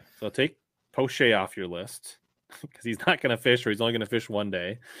 Yeah. So take Poche off your list because he's not going to fish, or he's only going to fish one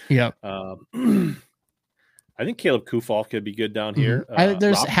day. Yep. I think Caleb Kufal could be good down here.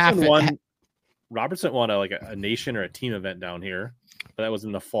 There's Robertson won a nation or a team event down here, but that was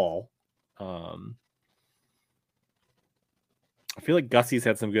in the fall. I feel like Gussie's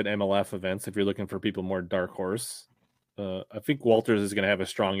had some good MLF events if you're looking for people more dark horse. I think Walters is going to have a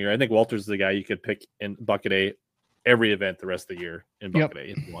strong year. I think Walters is the guy you could pick in Bucket A every event the rest of the year in Bucket A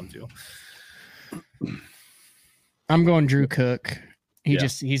if you want to. I'm going Drew Cook.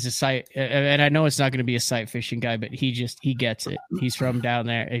 He's a sight, and I know it's not going to be a sight fishing guy, but he gets it. He's from down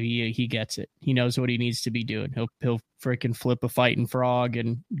there. He gets it. He knows what he needs to be doing. He'll freaking flip a fighting frog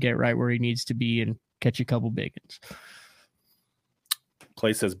and get right where he needs to be and catch a couple big ones.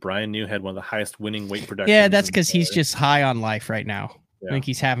 Clay says Brian New had one of the highest winning weight productions. Yeah, that's because he's just high on life right now. Yeah. I think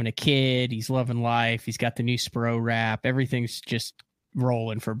he's having a kid. He's loving life. He's got the new Spro wrap. Everything's just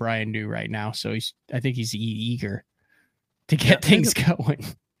rolling for Brian New right now. So I think he's eager to get things going.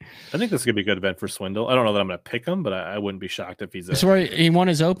 I think this could be a good event for Swindle. I don't know that I'm going to pick him, but I wouldn't be shocked if he's. That's where he won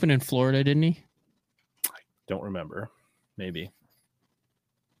his Open in Florida, didn't he? I don't remember. Maybe.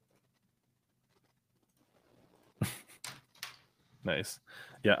 Nice.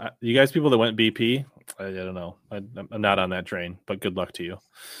 Yeah, you guys, people that went BP, I don't know. I'm not on that train, but good luck to you.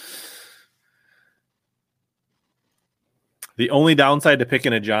 The only downside to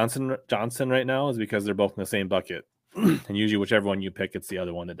picking a Johnson right now is because they're both in the same bucket. And usually whichever one you pick, it's the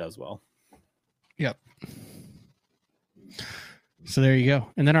other one that does well. Yep. So there you go.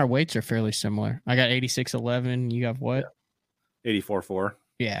 And then our weights are fairly similar. I got 86.11. You got what? Yeah. 84.4.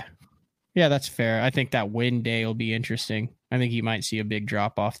 Yeah. Yeah, that's fair. I think that wind day will be interesting. I think you might see a big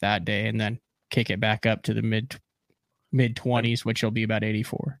drop off that day and then kick it back up to the mid 20s, which will be about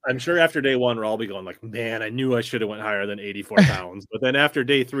 84. I'm sure after day 1, we'll all be going like, man, I knew I should have went higher than 84 pounds. But then after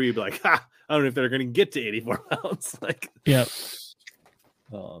day 3, you'll be like, I don't know if they're going to get to 84 pounds. Like, yep.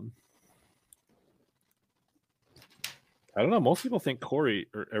 I don't know. Most people think Corey,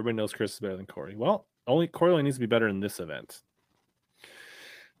 or everybody knows Chris is better than Corey. Well, Corey only needs to be better in this event.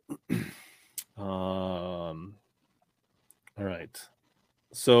 All right.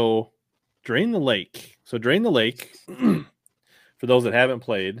 So Drain the Lake. Drain the Lake, for those that haven't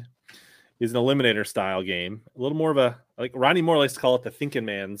played, is an eliminator style game. A little more of a, like Ronnie Moore likes to call it the thinking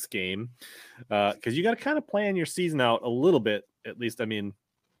man's game. Because you got to kind of plan your season out a little bit, at least, I mean,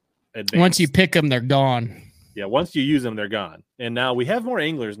 advanced. Once you pick them, they're gone. Yeah, once you use them, they're gone. And now we have more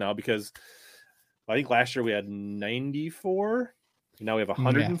anglers now because I think last year we had 94. Now we have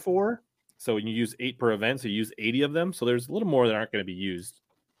 104. Yeah. So when you use 8 per event, so you use 80 of them. So there's a little more that aren't going to be used.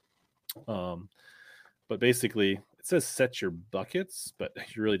 But basically, it says set your buckets, but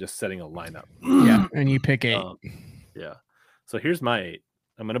you're really just setting a lineup. Yeah, and you pick 8. Yeah. So here's my 8.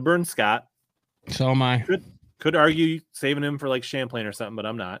 I'm going to burn Scott. So am I. Could argue saving him for like Champlain or something, but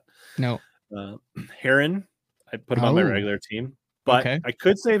I'm not. No. Heron, I put him on my regular team. But I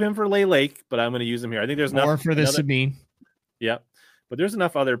could save him for Lay Lake, but I'm going to use him here. I think there's more for the Sabine. Yeah. But there's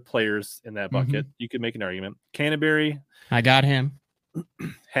enough other players in that bucket. You could make an argument. Canterbury. I got him.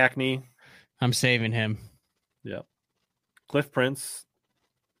 Hackney. I'm saving him. Yeah. Cliff Prince.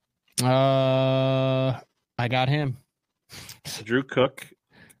 I got him. Drew Cook.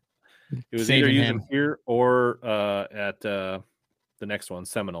 It was Saving either using him. here or at the next one,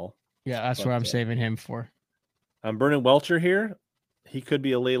 Seminole. Yeah, that's what I'm saving him for. I'm burning Welcher here. He could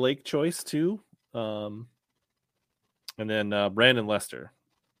be a Lay Lake choice too. And then Brandon Lester,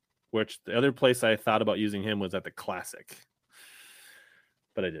 which the other place I thought about using him was at the Classic,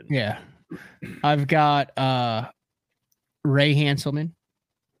 but I didn't. Yeah. I've got Ray Hanselman.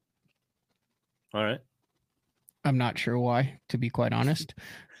 All right. I'm not sure why, to be quite honest.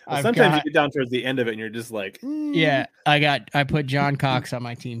 Well, sometimes you get down towards the end of it and you're just like, Yeah, I put John Cox on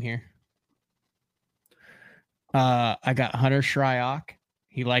my team here. I got Hunter Shryock.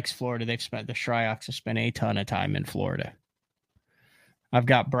 He likes Florida. The Shryoks have spent a ton of time in Florida. I've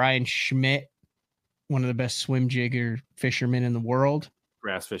got Brian Schmidt, one of the best swim jigger fishermen in the world.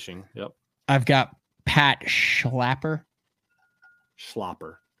 Grass fishing. Yep. I've got Pat Schlapper.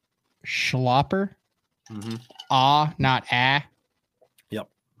 Schlopper. Mm-hmm. Not ah. Yep.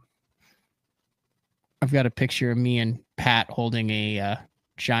 I've got a picture of me and Pat holding a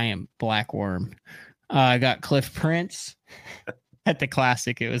giant black worm. I got Cliff Prince at the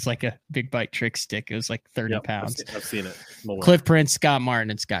Classic. It was like a big bite trick stick. It was like 30 pounds. I've seen it. Cliff Prince, Scott Martin,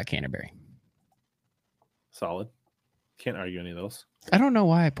 and Scott Canterbury. Solid. Can't argue any of those. I don't know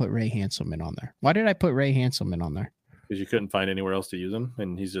why I put Ray Hanselman on there. Why did I put Ray Hanselman on there? Because you couldn't find anywhere else to use him,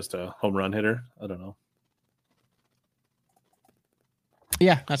 and he's just a home run hitter. I don't know.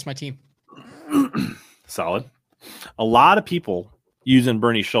 Yeah, that's my team. Solid. A lot of people using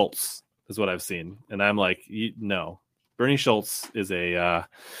Bernie Schultz is what I've seen, and I'm like, no. Bernie Schultz is a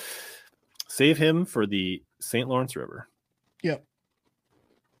save him for the St. Lawrence River. Yep.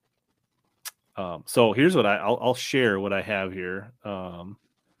 So here's what I'll share what I have here. So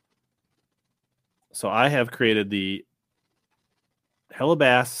I have created the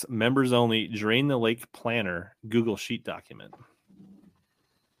Hellabass members only Drain the Lake Planner Google Sheet document.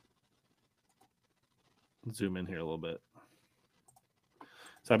 Zoom in here a little bit.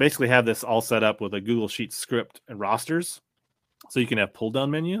 So I basically have this all set up with a Google Sheet script and rosters. So you can have pull down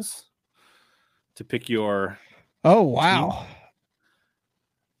menus to pick your. Oh, wow. Team.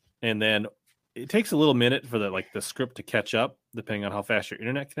 And then it takes a little minute for the script to catch up, depending on how fast your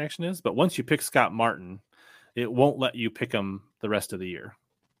internet connection is. But once you pick Scott Martin, it won't let you pick him the rest of the year.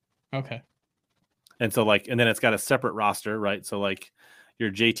 Okay. And so and then it's got a separate roster, right? So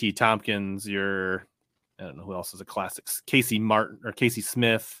your JT Tompkins, I don't know who else is a classic, Casey Martin or Casey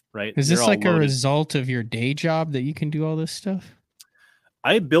Smith, right? Is this like a result of your day job that you can do all this stuff?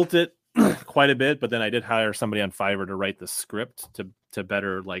 I built it quite a bit, but then I did hire somebody on Fiverr to write the script to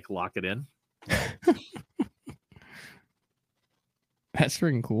better lock it in. That's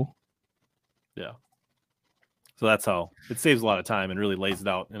freaking cool. Yeah. So that's how it saves a lot of time and really lays it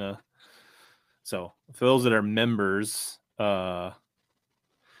out so for those that are members, no,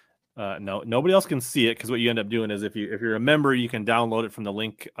 nobody else can see it, because what you end up doing is if you're a member, you can download it from the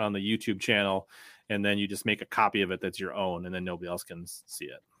link on the YouTube channel, and then you just make a copy of it that's your own, and then nobody else can see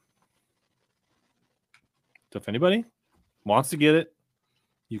it. So if anybody wants to get it,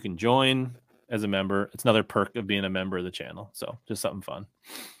 you can join as a member. It's another perk of being a member of the channel. So just something fun.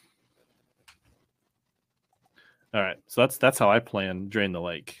 All right. So that's how I plan Drain the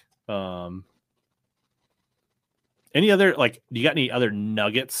Lake. Any other, do you got any other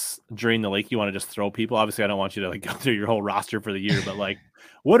nuggets Drain the Lake you want to just throw people? Obviously, I don't want you to go through your whole roster for the year, but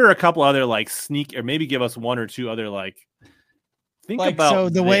what are a couple other sneak, or maybe give us one or two other think about. So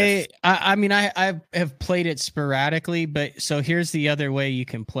the way I have played it sporadically, but so here's the other way you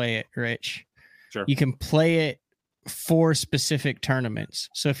can play it, Rich. Sure. You can play it for specific tournaments.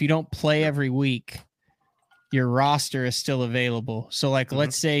 So if you don't play every week, your roster is still available. So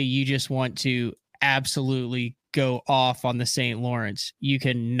let's say you just want to absolutely go off on the St. Lawrence, you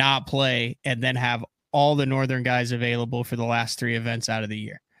can not play and then have all the Northern guys available for the last 3 events out of the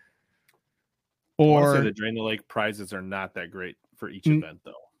year. Or the Drain the Lake prizes are not that great for each event,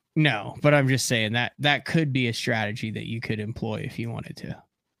 though. No, but I'm just saying that could be a strategy that you could employ if you wanted to.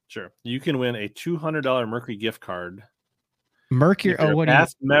 Sure. You can win a $200 Mercury gift card. Mercury. Oh, what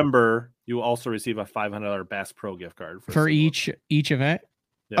Bass member, you will also receive a $500 Bass Pro gift card for each event.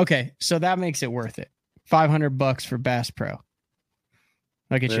 Yep. Okay, so that makes it worth it. $500 for Bass Pro.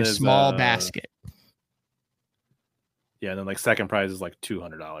 It's your small basket. Yeah, and then second prize is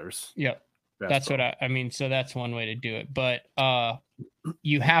 $200. Yep. That's Pro. What I mean. So that's one way to do it. But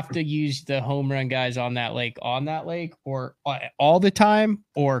you have to use the home run guys on that lake, or all the time,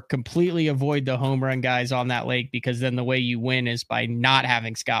 or completely avoid the home run guys on that lake, because then the way you win is by not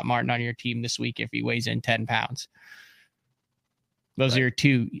having Scott Martin on your team this week if he weighs in 10 pounds. Those are your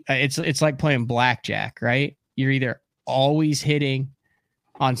two. It's like playing blackjack, right? You're either always hitting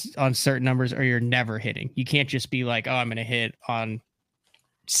on certain numbers, or you're never hitting. You can't just be like, oh, I'm going to hit on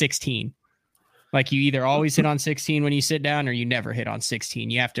 16. Like you either always hit on 16 when you sit down, or you never hit on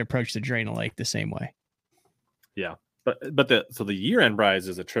 16. You have to approach the drain of lake the same way. Yeah, but the year-end prize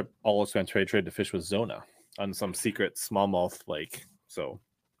is a trip all expense trade to fish with Zona on some secret smallmouth lake. So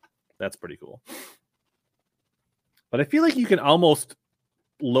that's pretty cool. But I feel like you can almost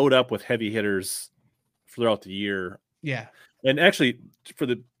load up with heavy hitters throughout the year. Yeah. And actually, for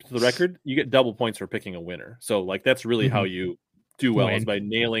the record, you get double points for picking a winner. So like that's really how you do well, is by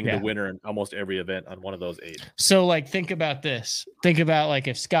nailing the winner in almost every event on one of those 8. So like think about this. Think about like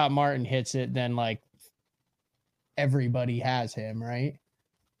if Scott Martin hits it, then like everybody has him, right?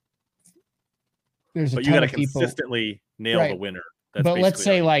 There's but you got to consistently nail the winner. That's but let's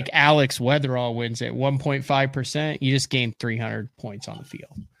say like Alex Weatherall wins at 1.5%, you just gain 300 points on the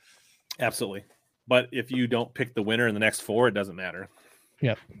field. Absolutely. But if you don't pick the winner in the next 4, it doesn't matter.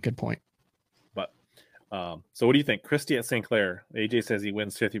 Yep. Good point. But so what do you think? Christie at St. Clair. AJ says he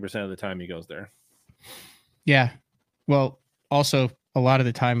wins 50% of the time he goes there. Yeah. Well, also a lot of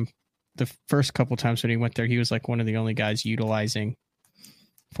the time, the first couple times when he went there, he was like one of the only guys utilizing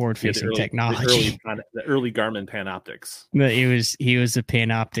forward-facing technology. The early Garmin Panoptics. But he was a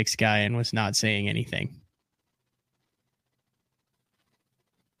Panoptics guy and was not saying anything.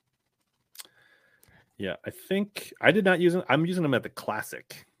 Yeah, I think I did not use them. I'm using them at the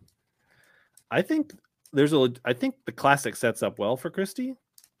Classic. I think the Classic sets up well for Christie.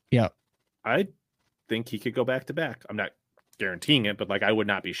 Yeah. I think he could go back to back. I'm not guaranteeing it, but like I would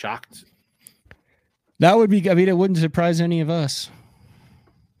not be shocked. That would be, I mean, it wouldn't surprise any of us.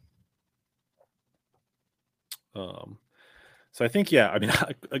 So I think, yeah, I mean,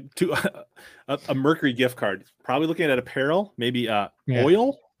 a Mercury gift card, probably looking at apparel, maybe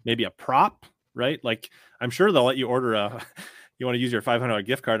oil, maybe a prop, right? Like I'm sure they'll let you order you want to use your $500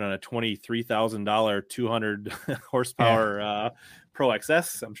 gift card on a $23,000 200 horsepower Pro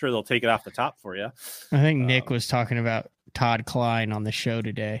XS. I'm sure they'll take it off the top for you. I think Nick was talking about Todd Klein on the show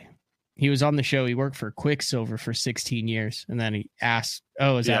today. He was on the show. He worked for Quicksilver for 16 years. And then he asked,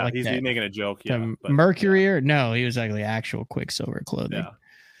 oh, is that like he's that, making a joke. Yeah. Mercury or no, he was like the actual Quicksilver clothing. Yeah.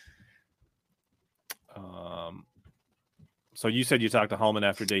 So you said you talked to Hallman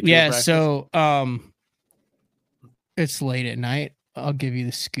after day 2. Yeah. So, it's late at night. I'll give you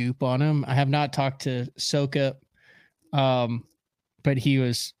the scoop on him. I have not talked to Soka, but he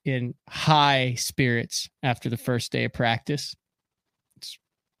was in high spirits after the first day of practice. It's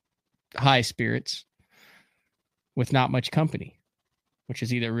high spirits with not much company, which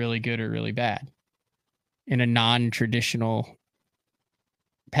is either really good or really bad in a non-traditional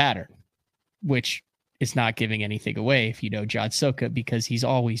pattern, which is not giving anything away if you know John Soka, because he's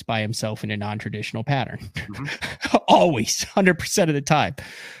always by himself in a non-traditional pattern. Mm-hmm. Always, 100% of the time.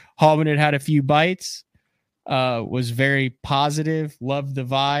 Hallman had a few bites, was very positive, loved the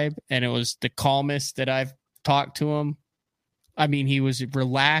vibe, and it was the calmest that I've talked to him. I mean, he was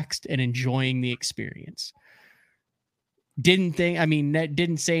relaxed and enjoying the experience. Didn't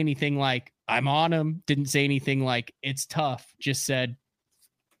say anything like, I'm on him. Didn't say anything like, it's tough. Just said,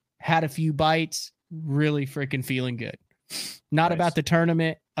 had a few bites, really freaking feeling good. Not nice. About the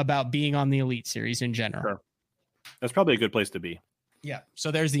tournament, about being on the Elite Series in general. Sure. That's probably a good place to be. Yeah. So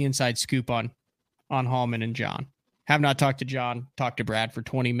there's the inside scoop on Hallman and John. Have not talked to John, talked to Brad for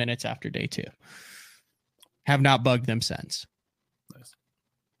 20 minutes after day 2. Have not bugged them since. Nice.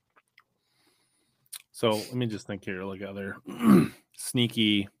 So let me just think here. Look at other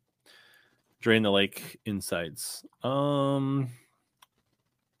sneaky drain the lake insights.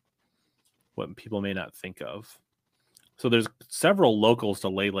 What people may not think of. So there's several locals to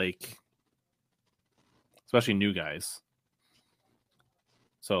Lay Lake, especially new guys.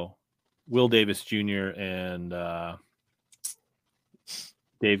 So Will Davis Jr. and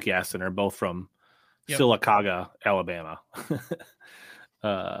Dave Gaston are both from Sylacauga, Alabama.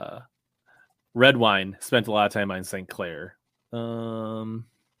 Red Wine spent a lot of time on St. Clair. I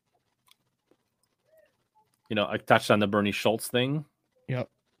touched on the Bernie Schultz thing. Yep.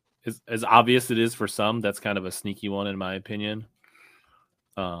 As obvious it is for some, that's kind of a sneaky one in my opinion.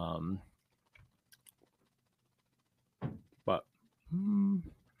 But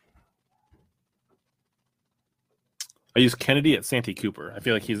I use Kennedy at Santee Cooper. I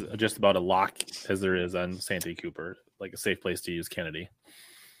feel like he's just about a lock as there is on Santee Cooper, like a safe place to use Kennedy.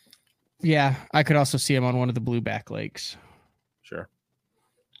 Yeah, I could also see him on one of the Blueback Lakes. Sure.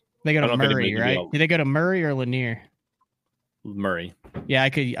 They go to Murray, right? Do they go to Murray or Lanier? Murray. Yeah,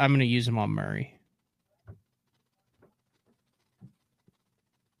 I'm going to use him on Murray.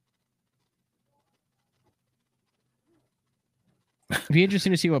 It'd be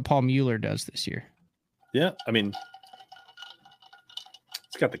interesting to see what Paul Mueller does this year. Yeah, I mean,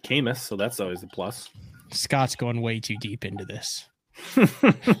 it's got the Camus, so that's always a plus. Scott's going way too deep into this.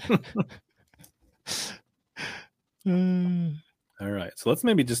 All right, so let's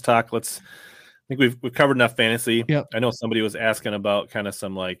maybe just talk. I think we've covered enough fantasy. Yep. I know somebody was asking about kind of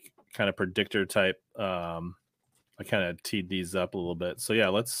some kind of predictor type. I kind of teed these up a little bit. So yeah,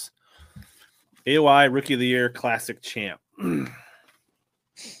 let's AOI Rookie of the Year Classic Champ. AOI.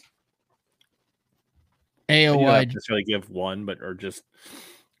 You don't have to necessarily give one, or just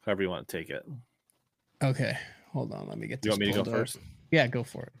however you want to take it. Okay, hold on. Let me get this. You want me to go first? Yeah, go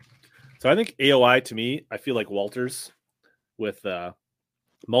for it. So I think AOI, to me, I feel like Walters with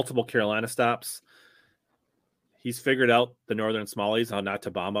multiple Carolina stops. He's figured out the Northern Smallies, how not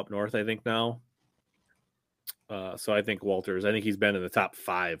to bomb up north, I think, now. So I think Walters, I think he's been in the top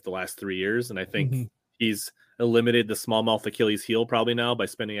 5 the last 3 years, and I think he's eliminated the smallmouth Achilles heel probably now by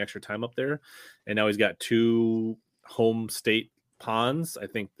spending extra time up there. And now he's got 2 home state ponds. I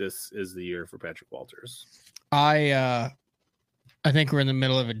think this is the year for Patrick Walters. I think we're in the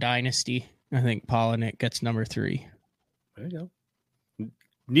middle of a dynasty. I think Polinick gets number 3. There you go.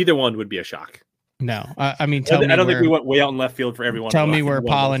 Neither one would be a shock. No, I mean, I don't think we went way out in left field for everyone. Tell me where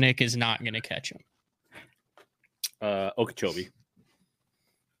Polinick is not going to catch him. Okeechobee.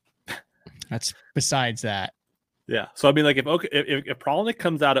 That's besides that. Yeah. So I mean, like if Polinick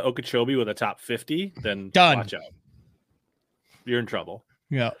comes out of Okeechobee with a top 50, then done. Watch out. You're in trouble.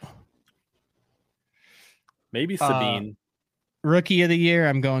 Yeah. Maybe Sabine. Rookie of the Year,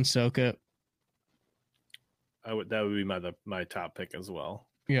 I'm going Soka. That would be my top pick as well.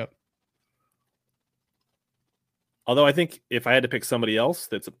 Yep. Although I think if I had to pick somebody else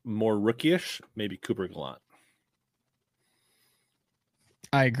that's more rookie-ish, maybe Cooper Gallant.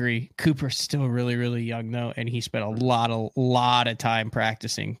 I agree. Cooper's still really, really young though, and he spent a lot of time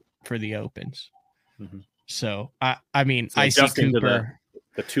practicing for the Opens. Mm-hmm. So I mean, I see Cooper.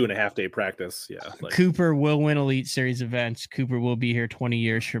 The 2.5 day practice. Yeah. Cooper will win Elite Series events. Cooper will be here 20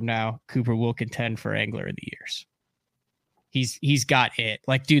 years from now. Cooper will contend for Angler of the Years. He's got it.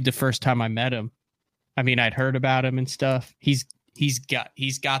 Like, dude, the first time I met him, I mean, I'd heard about him and stuff. He's got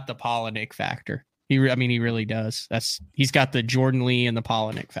the Polinick factor. He really does. He's got the Jordan Lee and the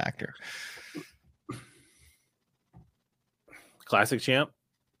Polinick factor. Classic champ.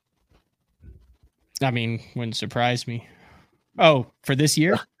 I mean, wouldn't surprise me. Oh, for this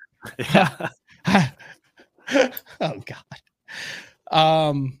year? Yeah. Oh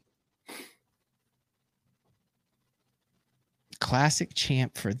God. Classic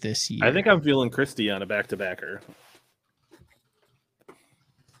champ for this year. I think I'm feeling Christie on a back-to-backer. I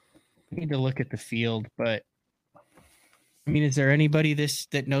need to look at the field, but I mean, is there anybody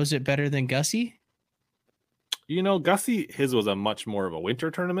that knows it better than Gussie? You know, Gussie, his was a much more of a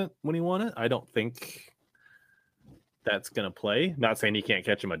winter tournament when he won it. I don't think that's going to play. Not saying he can't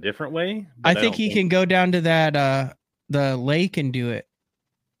catch him a different way. I think he can go down to that the lake and do it.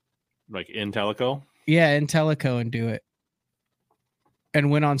 Like in Tellico? Yeah, in Tellico and do it. And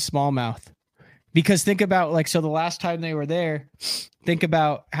win on smallmouth. Because think about, so the last time they were there, think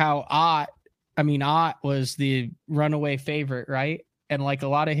about how Ott was the runaway favorite, right? And a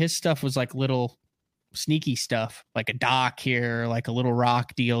lot of his stuff was little sneaky stuff, like a dock here, like a little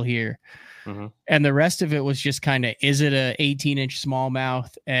rock deal here. Mm-hmm. And the rest of it was just kind of, is it a 18-inch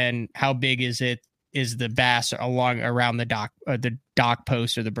smallmouth, and how big is the bass around the dock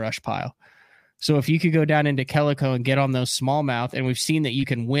post or the brush pile? So if you could go down into Tellico and get on those smallmouth, and we've seen that you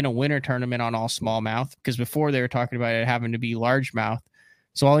can win a winter tournament on all smallmouth, because before they were talking about it having to be largemouth.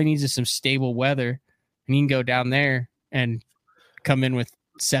 So all he needs is some stable weather, and you can go down there and come in with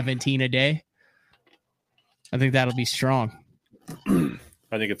 17 a day. I think that'll be strong. I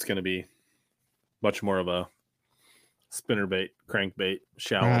think it's going to be much more of a spinnerbait, crankbait,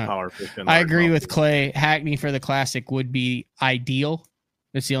 shallow power fish. I agree with Clay. Hackney for the Classic would be ideal.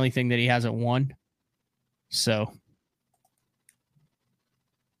 It's the only thing that he hasn't won. So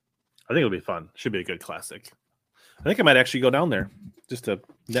I think it'll be fun. Should be a good Classic. I think I might actually go down there just to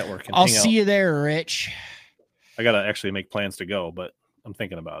network and I'll see you there, Rich. I got to actually make plans to go, but I'm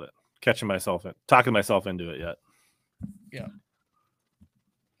thinking about it. Talking myself into it yet. Yeah.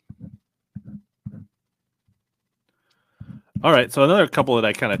 All right. So another couple that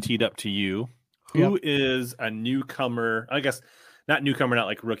I kind of teed up to you. Who is a newcomer? I guess not newcomer, not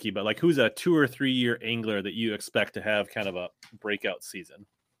like rookie, but who's a 2 or 3 year angler that you expect to have kind of a breakout season?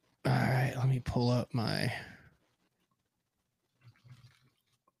 All right. Let me pull up my.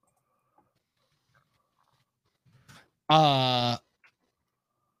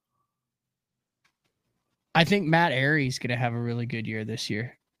 I think Matt Airy's going to have a really good year this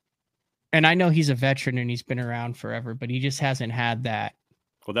year. And I know he's a veteran and he's been around forever, but he just hasn't had that.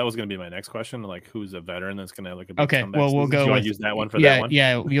 Well, that was going to be my next question. Like, who's a veteran that's going to have like a big Okay, comeback well, we'll season? go Do you want with to use that one for that one?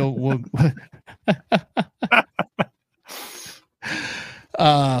 Yeah, we'll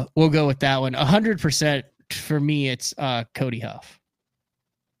we'll go with that one. 100% for me. It's Cody Huff.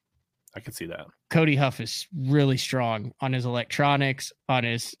 I can see that. Cody Huff is really strong on his electronics, on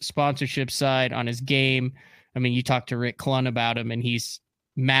his sponsorship side, on his game. I mean, you talk to Rick Clunn about him, and he's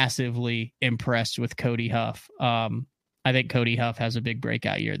massively impressed with Cody Huff. I think Cody Huff has a big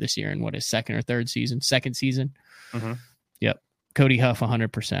breakout year this year in what, his second season. Mm-hmm. Yep. Cody Huff,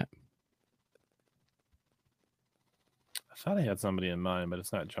 100%. I thought I had somebody in mind, but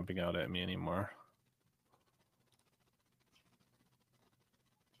it's not jumping out at me anymore.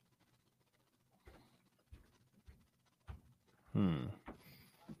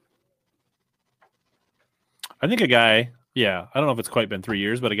 I think a guy, I don't know if it's quite been 3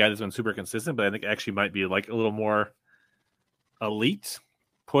 years, but a guy that's been super consistent, but I think actually might be like a little more elite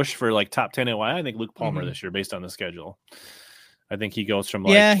push for like top 10 NY. I think Luke Palmer this year based on the schedule. I think he goes from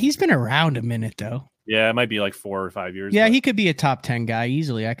like... he's been around a minute though. Yeah, it might be like 4 or 5 years. Yeah, he could be a top 10 guy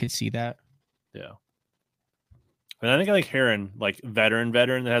easily. I could see that. Yeah. And I think I like Heron, like veteran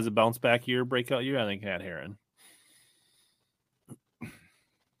that has a bounce back year, breakout year. I think I had Heron.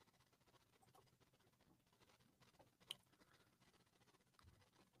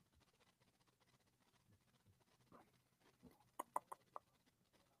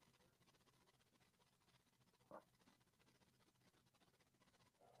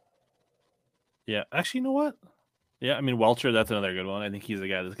 Yeah, actually, you know what? Yeah, I mean, Welcher, that's another good one. I think he's a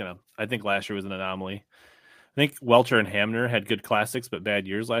guy that's going to... I think last year was an anomaly. I think Welcher and Hamner had good classics, but bad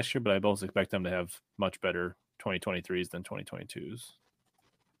years last year, but I both expect them to have much better 2023s than 2022s.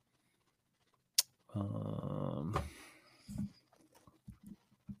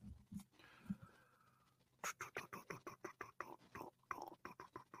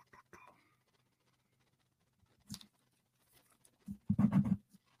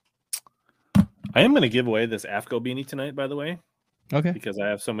 I am going to give away this AFCO beanie tonight, by the way. Okay. Because I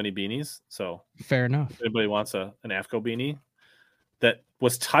have so many beanies. So fair enough. If anybody wants an AFCO beanie that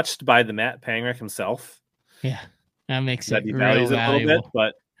was touched by the Matt Pangrek himself. Yeah. That makes it real valuable.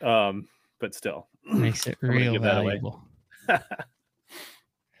 Bit, but still. Makes it real valuable.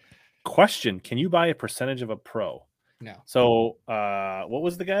 Question. Can you buy a percentage of a pro? No. So what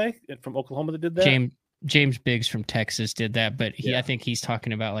was the guy from Oklahoma that did that? James Biggs from Texas did that, but I think he's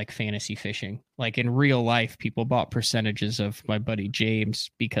talking about like fantasy fishing. Like in real life, people bought percentages of my buddy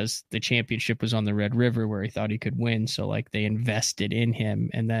James because the championship was on the Red River where he thought he could win. So like they invested in him.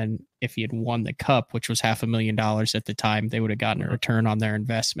 And then if he had won the cup, which was $500,000 at the time, they would have gotten a return on their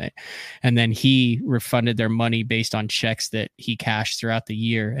investment. And then he refunded their money based on checks that he cashed throughout the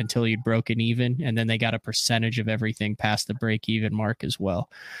year until he'd broken even. And then they got a percentage of everything past the break even mark as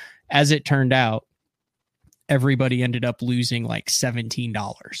well. As it turned out, everybody ended up losing like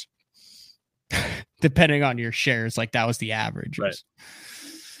 $17 depending on your shares. Like that was the average. Right.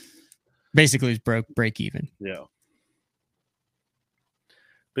 Basically it was break even. Yeah.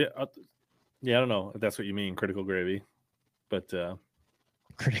 But I don't know if that's what you mean, critical gravy, but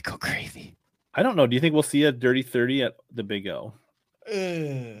critical gravy. I don't know. Do you think we'll see a dirty 30 at the Big O?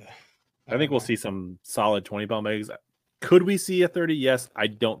 I think we'll see some solid 20-pound bags. Could we see a 30? Yes. I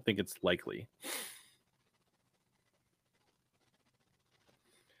don't think it's likely.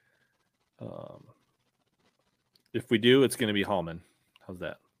 If we do, it's going to be Hallman. How's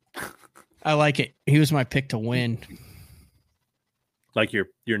that? I like it. He was my pick to win. Like you're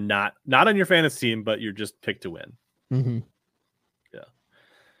not on your fantasy team, but you're just picked to win. Mm-hmm. Yeah.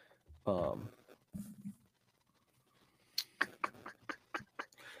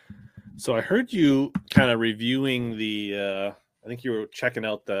 So I heard you kind of reviewing the. I think you were checking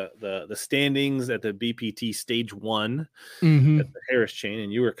out the standings at the BPT Stage 1 at the Harris chain,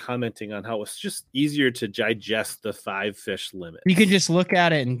 and you were commenting on how it's just easier to digest the 5 fish limit. You can just look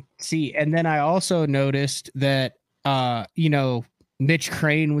at it and see. And then I also noticed that, Mitch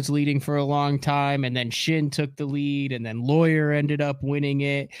Crane was leading for a long time, and then Shin took the lead, and then Lawyer ended up winning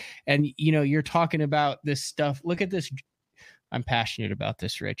it. And, you're talking about this stuff. Look at this. I'm passionate about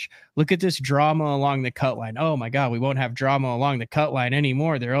this, Rich. Look at this drama along the cut line. Oh my God, we won't have drama along the cut line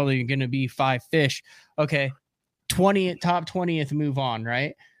anymore. They're only going to be 5 fish. Okay. Top 20th move on,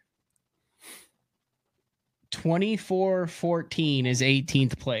 right? 24-14 is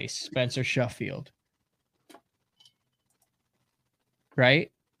 18th place, Spencer Sheffield. Right?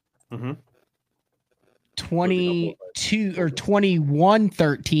 Mm-hmm. 22 or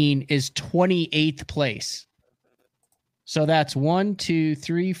 2113 is 28th place. So that's 1, 2,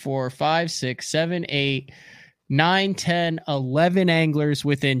 3, 4, 5, 6, 7, 8, 9, 10, 11 anglers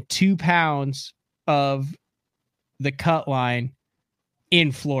within 2 pounds of the cut line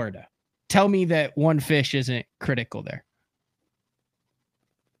in Florida. Tell me that one fish isn't critical there.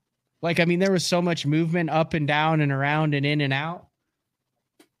 Like, I mean, there was so much movement up and down and around and in and out.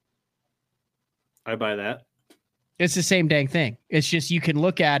 I buy that. It's the same dang thing. It's just you can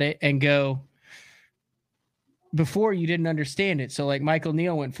look at it and go, before you didn't understand it. So like Michael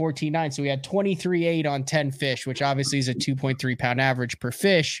Neal went 14.9. So we had 23.8 on 10 fish, which obviously is a 2.3 pound average per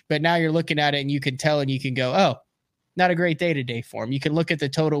fish. But now you're looking at it and you can tell and you can go, oh, not a great day-to-day for him. You can look at the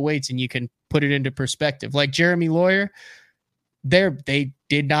total weights and you can put it into perspective. Like Jeremy Lawyer, they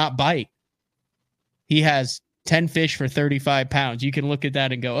did not bite. He has 10 fish for 35 pounds. You can look at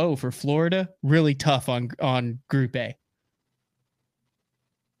that and go, oh, for Florida, really tough on Group A.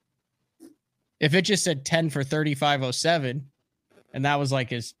 If it just said 10 for 35.07 and that was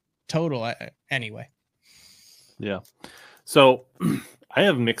like his total anyway. Yeah. So I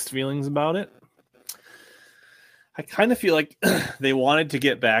have mixed feelings about it. I kind of feel like they wanted to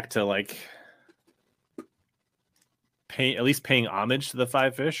get back to like at least paying homage to the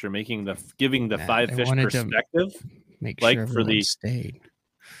 5 fish or giving the 5 fish perspective, make like sure for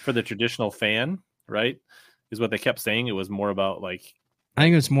the traditional fan, right? Is what they kept saying. It was more about like, I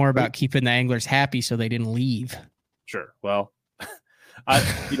think it was more about keeping the anglers happy so they didn't leave. Sure. Well,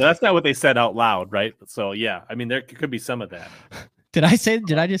 that's not what they said out loud, right? So yeah, I mean, there could be some of that. Did I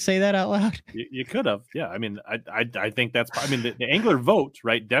just say that out loud? You could have. Yeah. I mean, I think that's, I mean, the angler vote,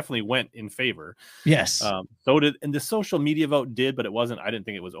 right, definitely went in favor. Yes. So did, and the social media vote did, but I didn't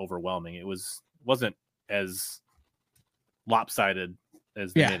think it was overwhelming. It wasn't as lopsided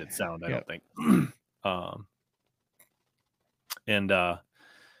as they made it sound, I don't think. So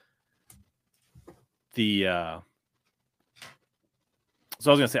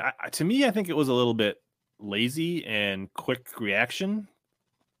I was gonna say, to me, I think it was a little bit lazy and quick reaction,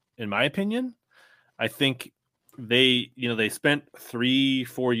 in my opinion. I think they spent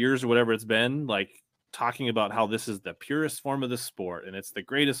 3-4 years or whatever it's been, like talking about how this is the purest form of the sport and it's the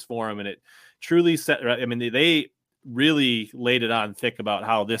greatest form, and it truly set. I mean, they really laid it on thick about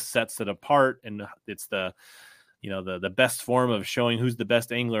how this sets it apart, and it's the best form of showing who's the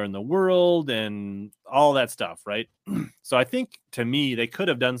best angler in the world and all that stuff, right? So I think, to me, they could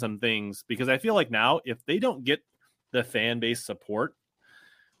have done some things, because I feel like now if they don't get the fan base support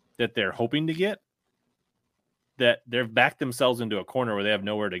that they're hoping to get, that they've backed themselves into a corner where they have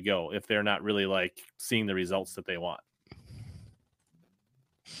nowhere to go if they're not really like seeing the results that they want.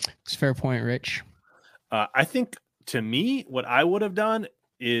 It's a fair point, Rich. I think, to me, what I would have done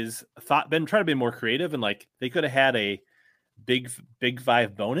is try to be more creative, and like they could have had a big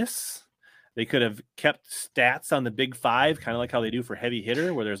 5 bonus. They could have kept stats on the big 5, kind of like how they do for heavy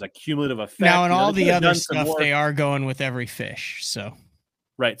hitter, where there's a cumulative effect. Now, and all the other stuff, they are going with every fish. So,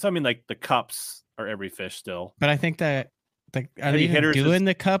 right. So, I mean, like the cups are every fish still. But I think that are they even doing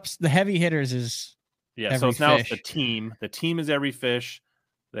the cups? The heavy hitters is so it's now the team. The team is every fish.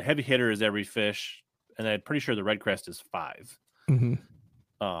 The heavy hitter is every fish, and I'm pretty sure the red crest is 5. Mm-hmm.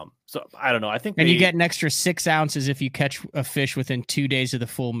 So I don't know. I think, and you get an extra 6 ounces if you catch a fish within 2 days of the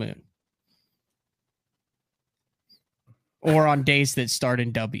full moon, or on days that start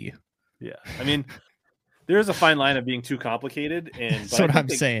in W. Yeah, I mean, there's a fine line of being too complicated, and that's what I'm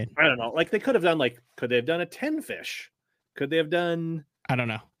saying. I don't know. Like they could have done could they have done a 10 fish? Could they have done? I don't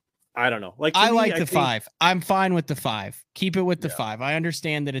know. Like I like the 5. I'm fine with the 5. Keep it with the 5. I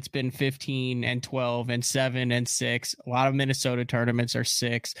understand that it's been 15 and 12 and 7 and 6. A lot of Minnesota tournaments are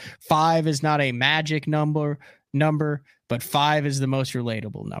 6. 5 is not a magic number, but 5 is the most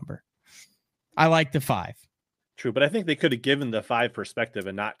relatable number. I like the 5. True, but I think they could have given the 5 perspective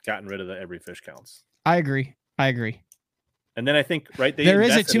and not gotten rid of the every fish counts. I agree. And then I think, right, there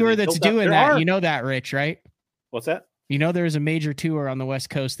is a tour that's doing that. You know that, Rich, right? What's that? You know, there's a major tour on the West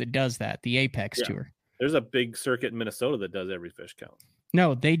Coast that does that, the Apex Tour. There's a big circuit in Minnesota that does every fish count.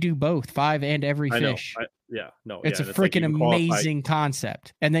 No, they do both, 5 and every fish. It's a freaking amazing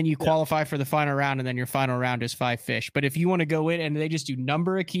concept. And then you qualify for the final round, and then your final round is 5 fish. But if you want to go in and they just do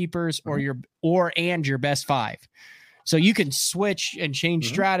number of keepers or your best 5. So you can switch and change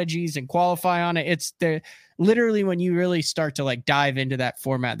strategies and qualify on it. It's literally when you really start to like dive into that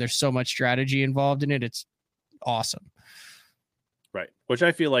format, there's so much strategy involved in it. It's awesome. Right. Which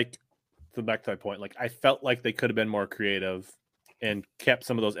I feel like, back to my point, like I felt like they could have been more creative and kept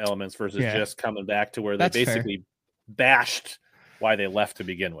some of those elements versus just coming back to where they basically bashed why they left to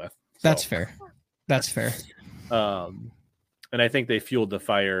begin with. So, that's fair. That's fair. And I think they fueled the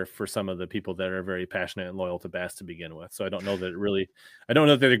fire for some of the people that are very passionate and loyal to Bass to begin with. So I don't know that I don't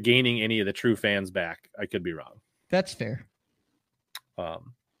know that they're gaining any of the true fans back. I could be wrong. That's fair.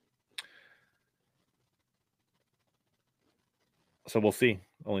 So we'll see.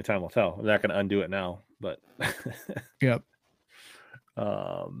 Only time will tell. I'm not going to undo it now, but Yep.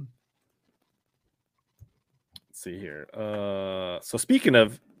 Let's see here. So speaking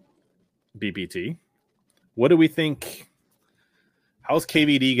of BPT, what do we think? How's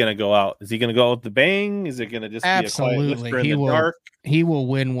KVD going to go out? Is he going to go out with the bang? Is it going to just Absolutely. be a quiet whisper in the dark? He will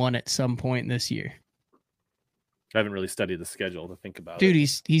win one at some point this year. I haven't really studied the schedule to think about Dude,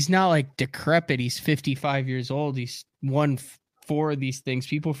 it. he's not like decrepit. He's 55 years old. He's won 4 of these things.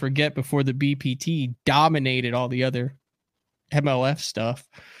 People forget before the BPT dominated all the other MLF stuff.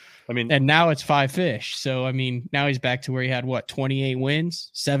 I mean, and now it's 5 fish. So, I mean, now he's back to where he had 28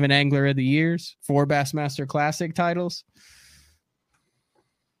 wins, 7 Angler of the Years, 4 Bassmaster Classic titles.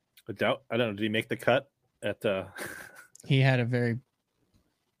 I don't know. Did he make the cut at He had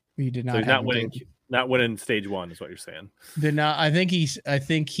he did not. So he's not winning stage 1 is what you're saying. I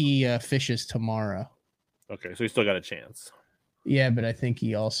think he fishes tomorrow. Okay. So he's still got a chance. Yeah. But I think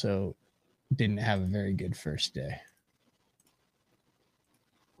he also didn't have a very good first day.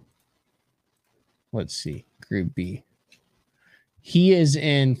 Let's see. Group B. He is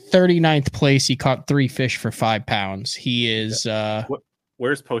in 39th place. He caught 3 fish for 5 pounds. He is.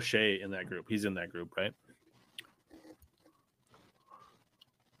 Where's Poche in that group? He's in that group, right?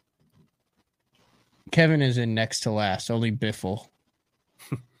 Kevin is in next to last. Only Biffle.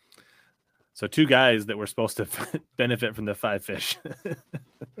 So 2 guys that were supposed to benefit from the 5 fish.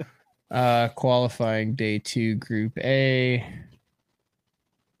 Qualifying day 2, Group A.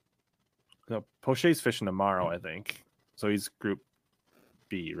 No, Poche's fishing tomorrow, I think. So he's Group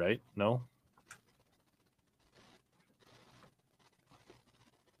B, right? No?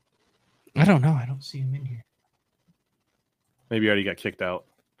 I don't know. I don't see him in here. Maybe he already got kicked out.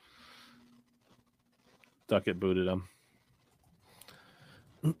 Duckett booted him.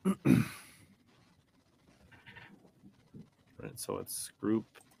 Right, so it's group.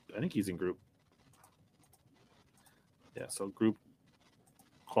 I think he's in group. Yeah, so group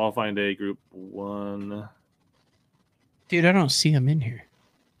qualifying day, group 1. Dude, I don't see him in here.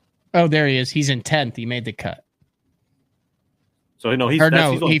 Oh, there he is. He's in 10th. He made the cut. So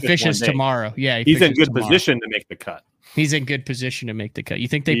he fishes tomorrow. Yeah, he's in good position to make the cut. He's in good position to make the cut. You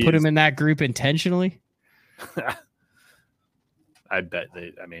think they put him in that group intentionally? I bet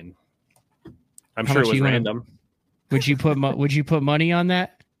they. I mean, I'm sure it was random. Would you put money on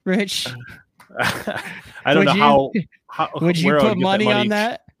that, Rich? I don't know how. Would you put money on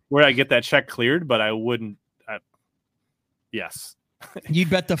that? Where I get that check cleared, but I wouldn't. Yes. You'd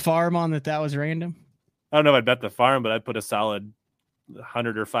bet the farm on that was random? I don't know if I'd bet the farm, but I'd put a solid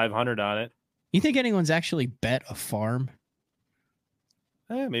 100 or 500 on it. You think anyone's actually bet a farm?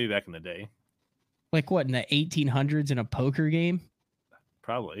 Maybe back in the day. Like what, in the 1800s in a poker game?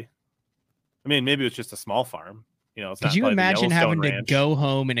 Probably. I mean, maybe it's just a small farm. You know, it's Could you imagine having to go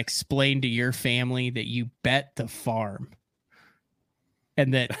home and explain to your family that you bet the farm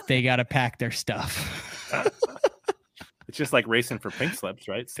and that they got to pack their stuff? It's just like racing for pink slips,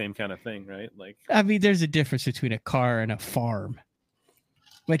 right? Same kind of thing, right? Like, I mean, there's a difference between a car and a farm.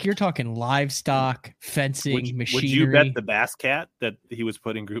 Like you're talking livestock, fencing, machinery. Would you bet the Bass Cat that he was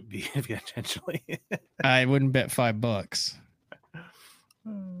put in Group B potentially? I wouldn't bet $5.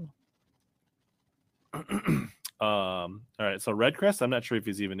 All right. So Redcrest, I'm not sure if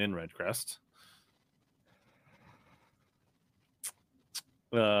he's even in Redcrest.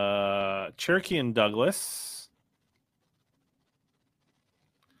 Cherokee and Douglas.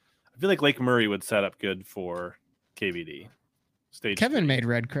 I feel like Lake Murray would set up good for KVD. Kevin made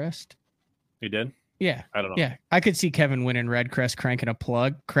Redcrest. He did? Yeah. I don't know. Yeah. I could see Kevin winning Redcrest, cranking a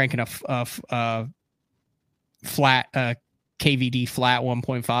flat KVD flat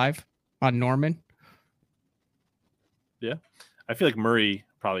 1.5 on Norman. Yeah. I feel like Murray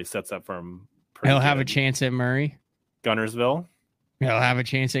probably sets up for him. He'll have a chance at Murray. Gunnersville. He'll have a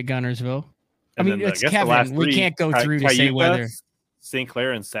chance at Gunnersville. And I mean, it's Kevin. We can't go through to say whether. St.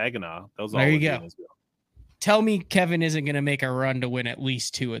 Clair and Saginaw. Those there you go. Tell me Kevin isn't going to make a run to win at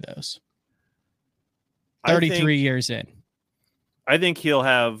least 2 of those. 33 years in. I think he'll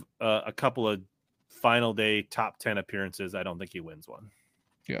have a couple of final day top 10 appearances. I don't think he wins one.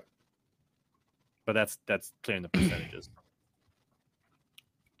 Yeah. But that's clearing the percentages.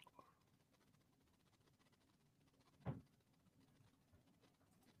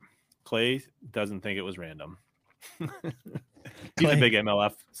 Clay doesn't think it was random. He's a big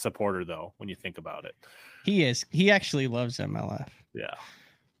MLF supporter, though, when you think about it. He is. He actually loves MLF. Yeah.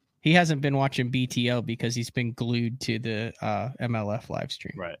 He hasn't been watching BTL because he's been glued to the MLF live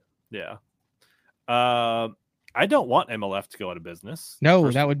stream. Right. Yeah. I don't want MLF to go out of business.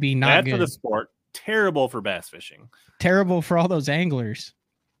 No, that would be not good for the sport. Terrible for bass fishing. Terrible for all those anglers.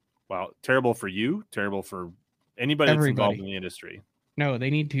 Well, terrible for you. Terrible for anybody that's involved in the industry. No, they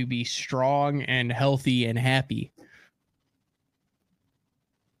need to be strong and healthy and happy.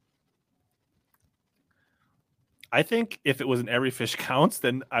 I think if it was an every fish counts,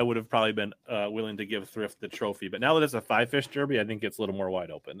 then I would have probably been willing to give Thrift the trophy. But now that it's a 5-fish derby, I think it's a little more wide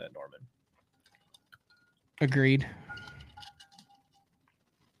open than Norman. Agreed.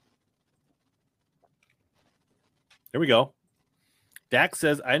 Here we go. Dak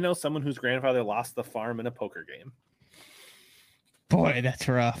says, I know someone whose grandfather lost the farm in a poker game. Boy, that's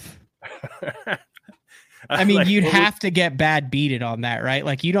rough. I mean, like, you'd have to get bad beaten on that, right?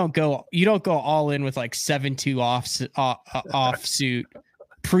 Like you don't go all in with like 7-2 offsuit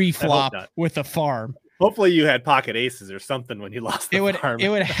pre-flop with a farm. Hopefully you had pocket aces or something when you lost the farm. It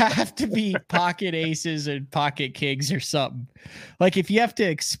would have to be pocket aces and pocket kings or something. Like if you have to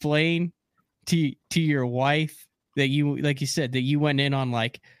explain to your wife that you, like you said, that you went in on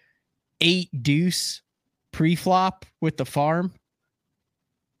like 8 deuce pre-flop with the farm.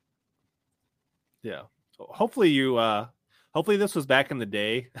 Yeah. Hopefully this was back in the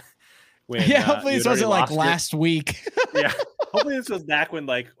day when hopefully this wasn't like last week. Yeah. Hopefully this was back when,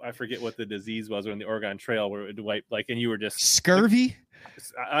 like, I forget what the disease was on the Oregon Trail where it would wipe, like, and you were just scurvy.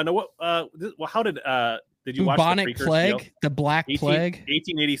 I know what how did you watch bubonic plague, the black plague?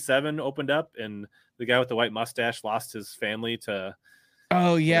 1887 opened up and the guy with the white mustache lost his family to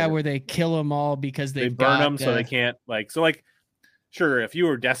where they kill them all because they burn them so they can't sure, if you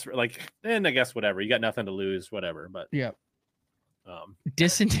were desperate, like, then I guess whatever, you got nothing to lose, whatever. But yeah,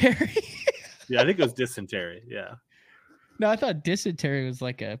 dysentery. Yeah, I think it was dysentery. Yeah. No, I thought dysentery was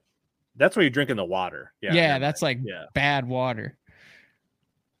like that's where you're drinking the water. Yeah, that's like bad water.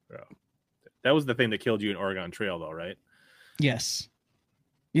 That was the thing that killed you in Oregon Trail, though, right? Yes.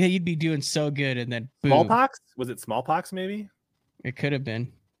 Yeah, you'd be doing so good, and then boom. Smallpox? Was it smallpox? Maybe it could have been.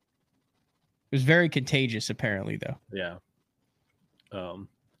 It was very contagious, apparently, though. Yeah.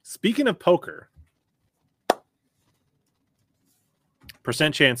 Speaking of poker,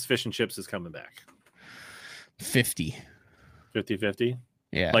 percent chance Fish and Chips is coming back. 50. 50-50?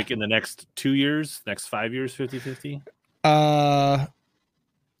 Yeah. Like in the next 2 years, next 5 years, 50-50?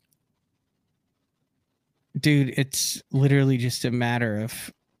 Dude, it's literally just a matter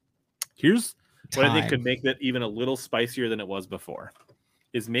of Here's time. What I think could make that even a little spicier than it was before.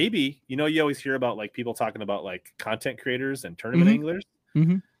 Is maybe, you always hear about like people talking about like content creators and tournament anglers.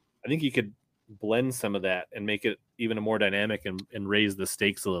 Mm-hmm. I think you could blend some of that and make it even more dynamic and raise the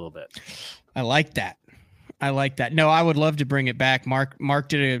stakes a little bit. I like that. No, I would love to bring it back. Mark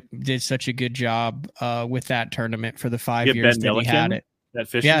did such a good job with that tournament for the 5 years that he had it. That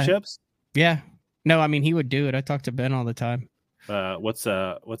Fish and Chips? Yeah. No, I mean, he would do it. I talk to Ben all the time. What's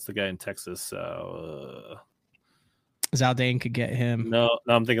the guy in Texas? Zaldane could get him. No,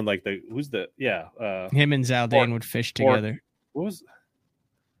 I'm thinking like him and Zaldane would fish together. What was?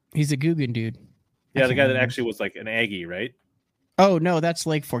 He's a Guggen dude. Yeah, the guy that actually was like an Aggie, right? Oh no, that's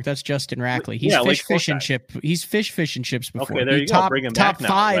Lake Fork. That's Justin Rackley. He's fish and chip. He's fish and chips before. Okay, there you go. Bring him top back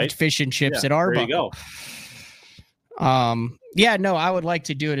now, 5 right? fish and chips at Arbuckle. There you go. Yeah, no, I would like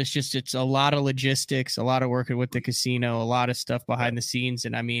to do it. It's a lot of logistics, a lot of working with the casino, a lot of stuff behind the scenes.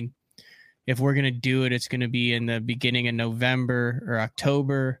 And I mean, if we're going to do it, it's going to be in the beginning of November or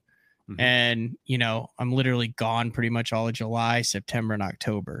October. Mm-hmm. And, I'm literally gone pretty much all of July, September, and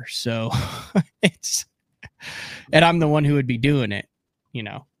October. So and I'm the one who would be doing it,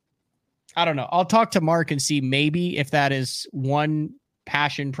 I don't know. I'll talk to Mark and see maybe if that is one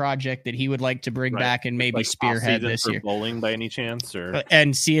passion project that he would like to bring back and maybe spearhead this year. Bowling by any chance, or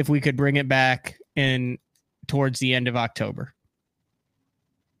and see if we could bring it back in towards the end of October.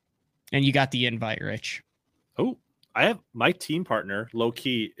 And you got the invite, Rich. Oh, I have my team partner, low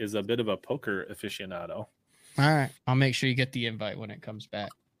key, is a bit of a poker aficionado. All right, I'll make sure you get the invite when it comes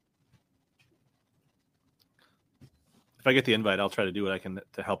back. If I get the invite, I'll try to do what I can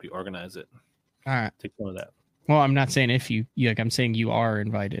to help you organize it. All right, take some of that. Well, I'm not saying if you like, I'm saying you are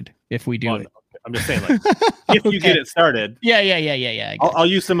invited if we do it. I'm just saying, like, if you get it started. Yeah. I'll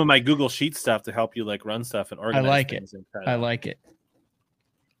use some of my Google Sheet stuff to help you like run stuff and organize. I like it. I like it.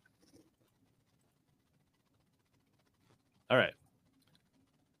 All right.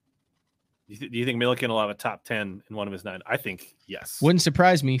 Do you think Milliken will have a top 10 in one of his 9? I think yes. Wouldn't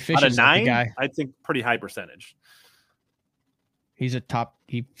surprise me. Fish is 9, the guy. I think pretty high percentage. He's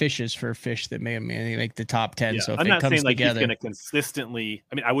he fishes for fish that may make the top 10. Yeah, So if I'm it not comes saying like together, he's going to consistently.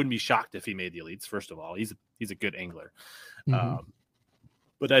 I mean, I wouldn't be shocked if he made the elites. First of all, he's a good angler.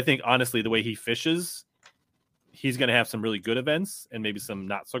 But I think honestly, the way he fishes, he's going to have some really good events and maybe some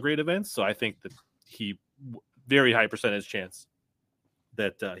not so great events. So I think that very high percentage chance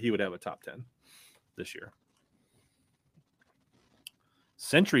that he would have a top 10 this year.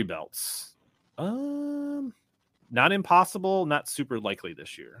 Century belts. Not impossible, not super likely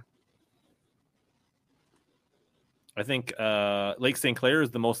this year. I think Lake St. Clair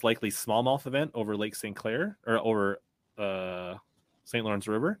is the most likely smallmouth event over Lake St. Clair or over St. Lawrence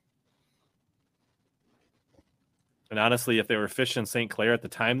River. And honestly, if they were fishing St. Clair at the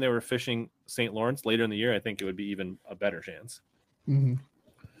time they were fishing St. Lawrence later in the year, I think it would be even a better chance.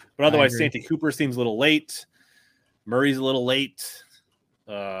 But otherwise, Santee Cooper seems a little late. Murray's a little late.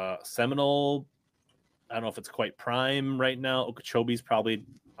 Seminole, I don't know if it's quite prime right now. Okeechobee's probably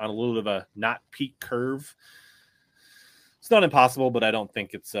on a little bit of a not peak curve. It's not impossible, but I don't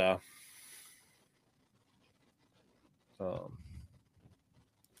think it's all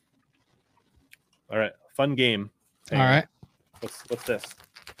right, fun game. All right. What's this?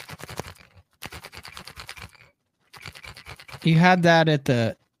 You had that at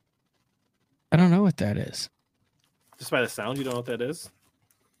the I don't know what that is. Just by the sound, you don't know what that is?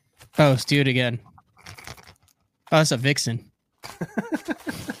 Oh, let's do it again. Oh, that's a vixen.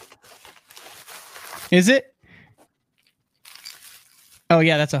 Is it? Oh,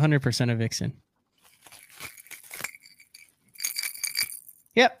 yeah, that's 100% a vixen.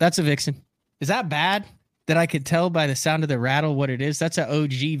 Yep, that's a vixen. Is that bad that I could tell by the sound of the rattle what it is? That's an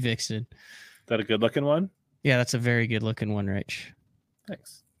OG vixen. Is that a good looking one? Yeah, that's a very good looking one, Rich.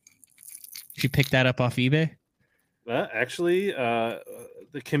 Thanks. Did you pick that up off eBay? Actually,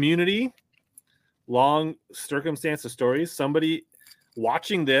 the community, long circumstance of stories. Somebody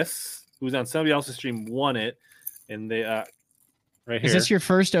watching this who's on somebody else's stream won it, and they right here. Is this your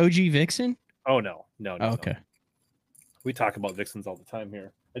first OG vixen? Oh no. Okay. No. We talk about vixens all the time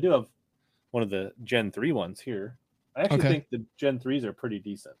here. I do have one of the Gen 3 ones here. I actually think the Gen 3s are pretty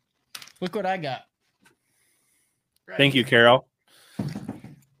decent. Look what I got. Right. Thank you, Carol.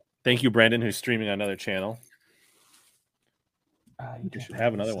 Thank you, Brandon, who's streaming on another channel. You should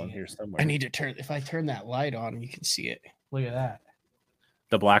have another one here somewhere. I need to turn. If I turn that light on, you can see it. Look at that.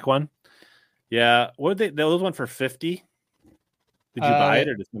 The black one. Yeah. What did those one for 50? Did you buy it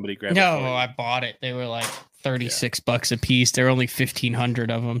or did somebody grab it? No, I bought it. They were like $36 a piece. There are only 1,500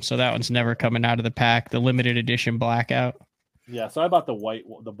 of them, so that one's never coming out of the pack. The limited edition blackout. Yeah, so I bought the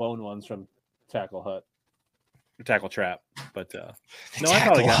bone ones from Tackle Hut. Tackle Trap, but no, I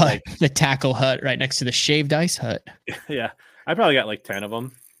probably got like the Tackle Hut right next to the Shaved Ice Hut. Yeah, I probably got like 10 of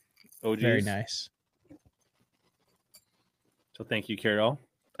them. OGs. Very nice. So thank you, Carol.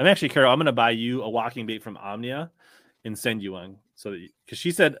 I'm going to buy you a walking bait from Omnia and send you one. So because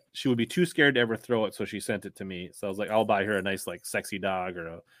she said she would be too scared to ever throw it, so she sent it to me. So I was like, I'll buy her a nice like sexy dog or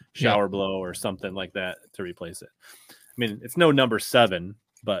a shower blow or something like that to replace it. I mean, it's no number 7,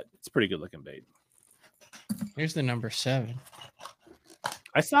 but it's a pretty good looking bait. Here's the number 7.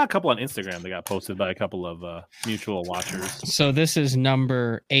 I saw a couple on Instagram that got posted by a couple of mutual watchers. So this is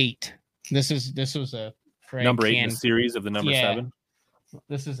number 8. This was a number 8 in the series of the number 7.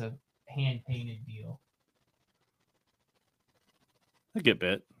 This is a hand painted deal. A good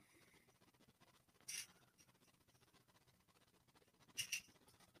bit.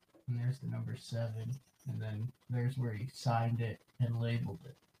 And there's the number 7, and then there's where he signed it and labeled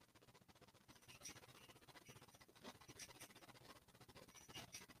it.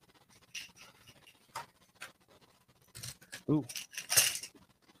 Ooh.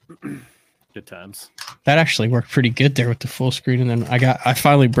 Good times. That actually worked pretty good there with the full screen, and then I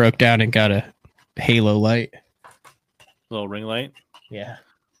finally broke down and got a halo light. Little ring light? Yeah.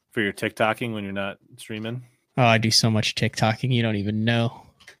 For your TikToking when you're not streaming? Oh, I do so much TikToking you don't even know.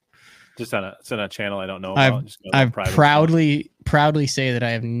 Just on a channel I don't know about. I proudly say that I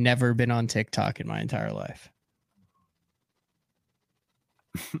have never been on TikTok in my entire life.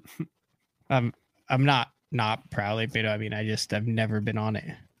 I'm not proudly, but I mean, I've never been on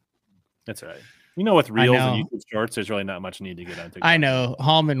it. That's right. You know, with Reels and YouTube Shorts, there's really not much need to get on TikTok. I know.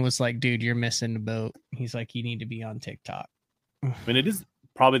 Hallman was like, dude, you're missing the boat. He's like, you need to be on TikTok. I mean, it is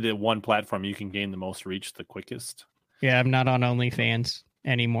probably the one platform you can gain the most reach the quickest. Yeah, I'm not on OnlyFans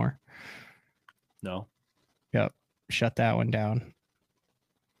anymore. No. Yep. Shut that one down.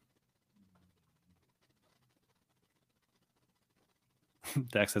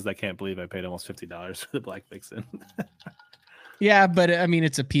 Dax says, I can't believe I paid almost $50 for the Black Vixen. Yeah, but I mean,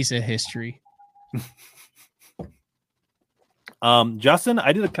 it's a piece of history. Justin,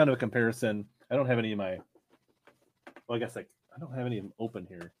 I did a kind of a comparison. I don't have any of my. Well, I guess I don't have any of them open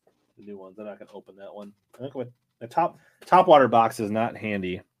here. The new ones. I'm not going to open that one. I think the top water box is not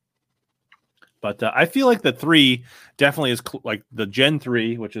handy. But I feel like the 3 definitely is like the Gen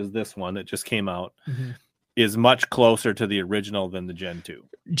 3, which is this one that just came out, is much closer to the original than the Gen 2.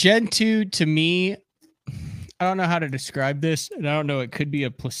 Gen 2 to me, I don't know how to describe this, and I don't know, it could be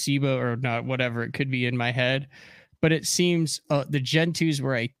a placebo or not, whatever, it could be in my head, but it seems the Gen 2s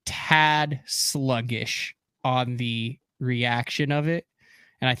were a tad sluggish on the reaction of it.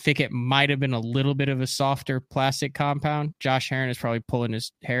 And I think it might have been a little bit of a softer plastic compound. Josh Heron is probably pulling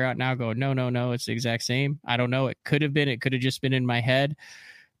his hair out now going, no, it's the exact same. I don't know. It could have been. It could have just been in my head.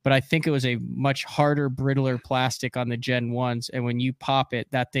 But I think it was a much harder, brittler plastic on the Gen 1s. And when you pop it,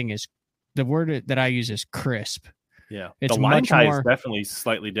 that thing is, the word that I use is crisp. Yeah. It's the line tie more, is definitely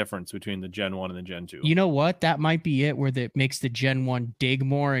slightly different between the Gen 1 and the Gen 2. You know what? That might be it, where that makes the Gen 1 dig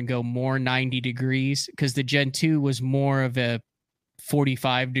more and go more 90 degrees, because the Gen 2 was more of a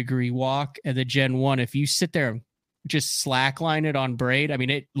 45-degree walk, and the Gen 1, if you sit there and just slackline it on braid, I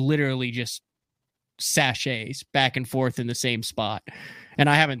mean, it literally just sachets back and forth in the same spot. And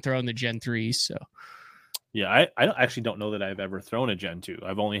I haven't thrown the Gen 3s, so yeah, I actually don't know that I've ever thrown a Gen 2.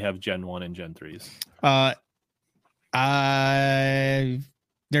 I've only have Gen 1 and Gen 3s.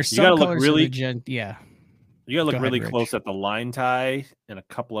 There's some colors really, of the Gen, yeah. You gotta look really Rich. close at the line tie and a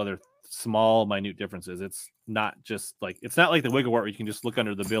couple other small, minute differences. It's not just like, it's not like the wiggle wart where you can just look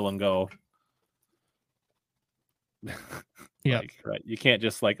under the bill and go. Yeah, right. You can't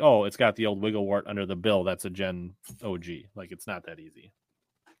just like, oh, it's got the old wiggle wart under the bill. That's a Gen OG. Like, it's not that easy.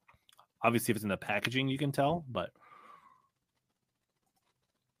 Obviously, if it's in the packaging, you can tell, but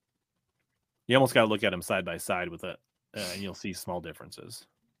you almost got to look at them side by side with it, and you'll see small differences.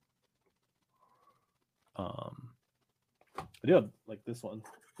 I do like this one.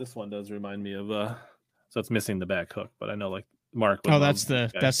 This one does remind me of so it's missing the back hook, but I know like Mark. Oh, that's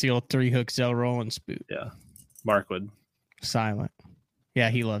the old 3-hook Zell Rollins boot. Yeah, Mark would. Silent. Yeah,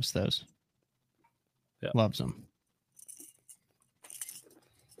 he loves those. Yeah, loves them.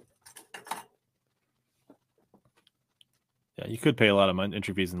 Yeah, you could pay a lot of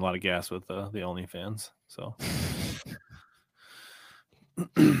entry fees and a lot of gas with the OnlyFans. So,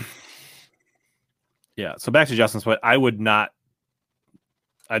 yeah. So back to Justin's point, I would not.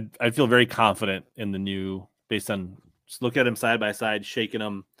 I'd feel very confident in the new, based on just look at them side by side, shaking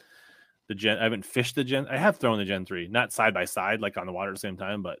them. The Gen, I haven't fished the Gen. I have thrown the Gen 3, not side by side, like on the water at the same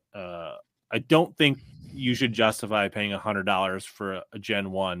time. But I don't think you should justify paying $100 for a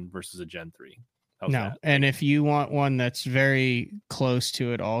Gen 1 versus a Gen 3. How's no, that? And if you want one that's very close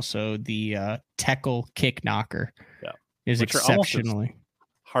to it, also the Teckle Kick Knocker, is which exceptionally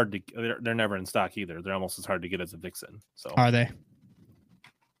hard to. They're never in stock either. They're almost as hard to get as a Vixen. So are they?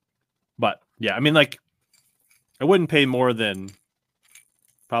 But yeah, I mean, like, I wouldn't pay more than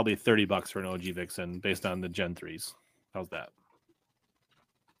probably $30 for an OG Vixen based on the Gen 3s. How's that?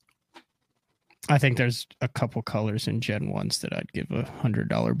 I think there's a couple colors in Gen 1s that I'd give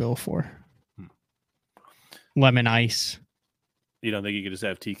 $100 bill for. Lemon Ice. You don't think you could just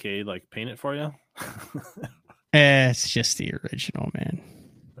have TK like paint it for you? It's just the original, man.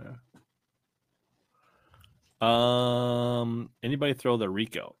 Yeah. Anybody throw the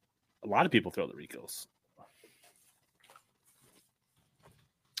Rico? A lot of people throw the Ricos.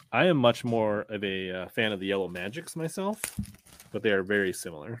 I am much more of a fan of the Yellow Magics myself, but they are very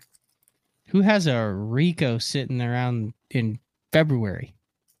similar. Who has a Rico sitting around in February?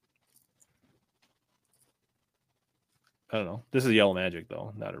 I don't know. This is Yellow Magic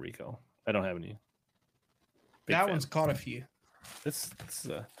though, not a Rico. I don't have any. That one's caught a few. This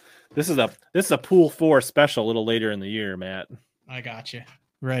is a Pool 4 special a little later in the year, Matt. I got you.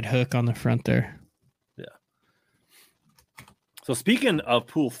 Red hook on the front there. Yeah. So speaking of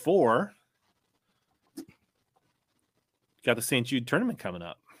Pool 4, got the St. Jude tournament coming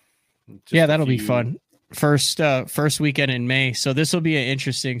up. Yeah, that'll be fun. First weekend in May. So this will be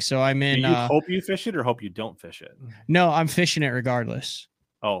interesting. So I'm in. Do you hope you fish it or hope you don't fish it? No, I'm fishing it regardless.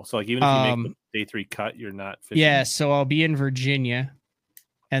 Oh, so like even if you make the day 3 cut, you're not fishing? Yeah, so I'll be in Virginia,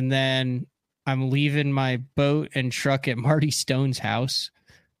 and then I'm leaving my boat and truck at Marty Stone's house,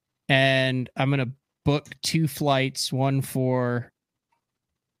 and I'm going to book 2 flights, one for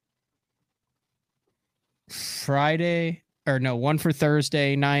one for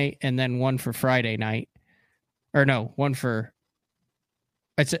Thursday night, and then one for Friday night. Or no, one for...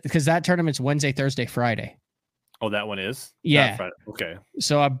 It's because that tournament's Wednesday, Thursday, Friday. Oh, that one is? Yeah. Okay.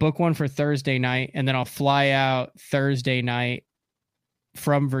 So I book one for Thursday night, and then I'll fly out Thursday night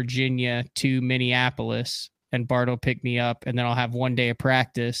from Virginia to Minneapolis and Bart will pick me up, and then I'll have one day of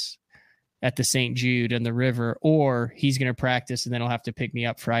practice at the St. Jude and the river, or he's going to practice and then he'll have to pick me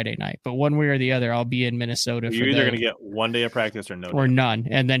up Friday night. But one way or the other, I'll be in Minnesota. You're either going to get one day of practice or no, or none,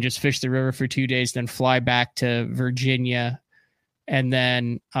 and then just fish the river for 2 days, then fly back to Virginia, and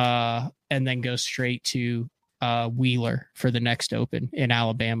then go straight to Wheeler for the next Open in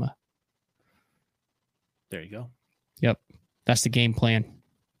Alabama. There you go. Yep, that's the game plan.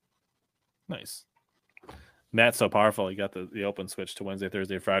 Nice. Matt's so powerful. He got the Open switch to Wednesday,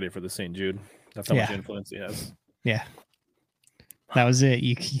 Thursday, Friday for the St. Jude. That's how much influence he has. Yeah, that was it.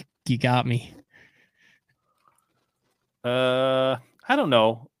 You got me. I don't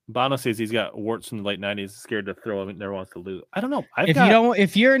know. Bono says he's got warts from the late 90s. Scared to throw him and never wants to lose. I don't know.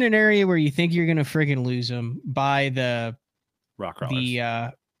 If you're in an area where you think you're gonna friggin' lose them, buy the rock crawlers.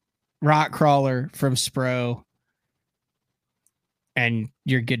 The rock crawler from Spro, and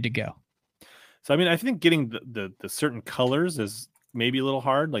you're good to go. So, I mean, I think getting the certain colors is maybe a little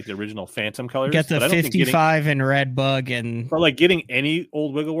hard, like the original Phantom colors. Get the 55 and red bug, but like getting any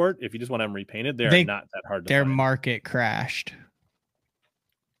old Wigglewort, if you just want them repainted, they're not that hard to find. Their find. Market crashed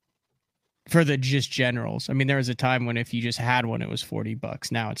for the just generals. I mean, there was a time when if you just had one, it was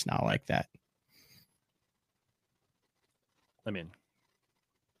 $40. Now it's not like that. I mean,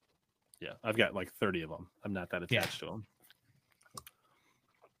 yeah, I've got like 30 of them. I'm not that attached to them.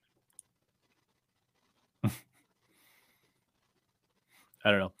 I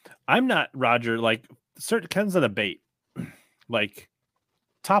don't know. I'm not Roger. Like certain kinds of the bait, like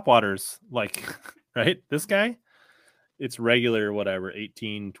topwaters, like right. This guy, it's regular, whatever,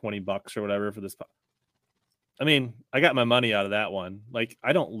 $18-$20 or whatever for this. I mean, I got my money out of that one. Like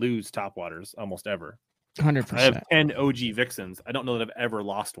I don't lose topwaters almost ever. 100%. I have 10 OG Vixens. I don't know that I've ever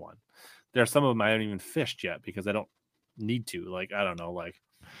lost one. There are some of them I haven't even fished yet because I don't need to. Like I don't know. Like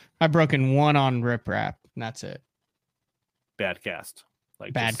I've broken one on Rip Rap, and that's it. Bad cast.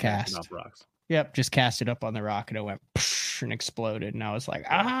 Like bad cast. Off rocks. Yep, just cast it up on the rock and it went and exploded, and I was like,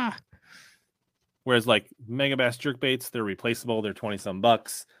 ah. Whereas like Megabass jerkbaits, they're replaceable. They're $20-some.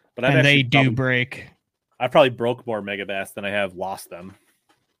 But they do break. I probably broke more Megabass than I have lost them.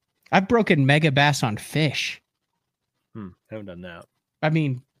 I've broken Megabass on fish. Haven't done that. I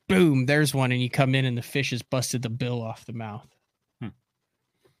mean, boom, there's one, and you come in and the fish has busted the bill off the mouth.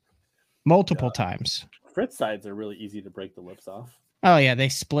 Multiple times. Fritz sides are really easy to break the lips off. Oh yeah, they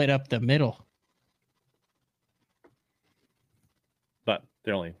split up the middle. But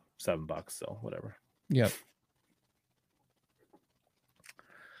they're only $7, so whatever. Yep.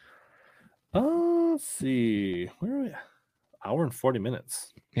 Let's see. Where are we? Hour and 40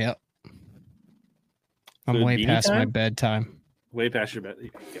 minutes. Yep. I'm way past my bedtime. Way past your bed.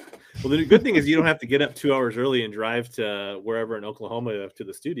 Yeah. Well, the good thing is you don't have to get up 2 hours early and drive to wherever in Oklahoma to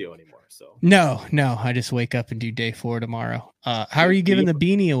the studio anymore. So no, I just wake up and do day 4 tomorrow. How are you giving the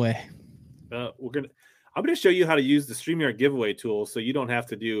beanie away? I'm gonna show you how to use the StreamYard giveaway tool so you don't have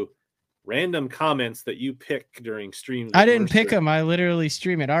to do random comments that you pick during streams. I didn't pick them. I literally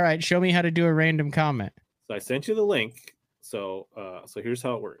stream it. All right, show me how to do a random comment. So I sent you the link. So here's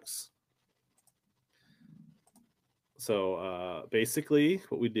how it works. So basically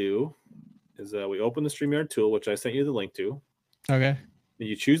what we do is we open the StreamYard tool, which I sent you the link to. Okay. Then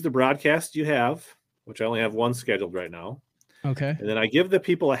you choose the broadcast you have, which I only have one scheduled right now. Okay. And then I give the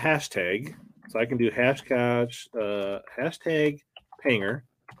people a hashtag. So I can do hashtag Panger.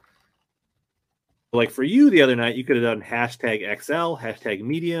 Like for you the other night, you could have done hashtag XL, hashtag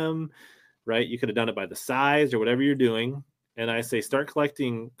medium, right? You could have done it by the size or whatever you're doing. And I say start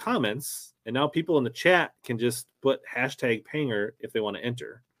collecting comments. And now people in the chat can just put hashtag Panger if they want to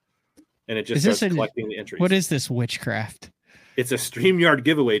enter. And it just starts collecting the entries. What is this witchcraft? It's a StreamYard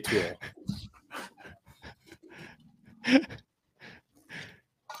giveaway tool.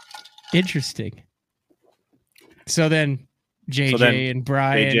 Interesting. So then JJ and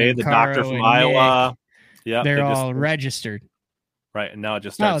Brian JJ, and the Caro doctor from and Iowa. Nick, Yeah, they're all registered. Right. And now it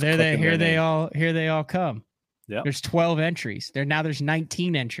just starts. Here they all come. Yeah. There's 12 entries. There's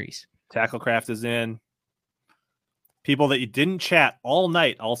 19 entries. Tacklecraft is in. People that you didn't chat all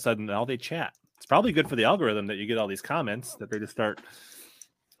night, all of a sudden now they chat. It's probably good for the algorithm that you get all these comments that they just start.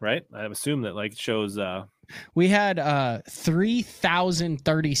 Right. I assume that like shows. We had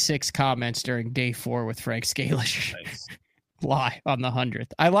 3,036 comments during day 4 with Frank Scalish. Nice. Lie on the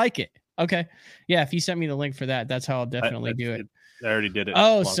 100th. I like it. Okay. Yeah. If you sent me the link for that, that's how I'll definitely do it. I already did it.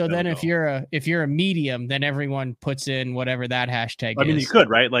 Oh, so then if you're a medium, then everyone puts in whatever that hashtag is. I mean, you could,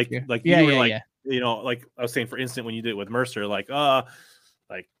 right? Like yeah. you know, like I was saying, for instance, when you did it with Mercer, like,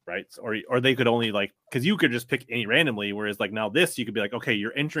 like, right? Or they could only like, because you could just pick any randomly, whereas like now this, you could be like, okay,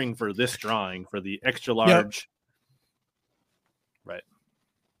 you're entering for this drawing for the extra large. Yep.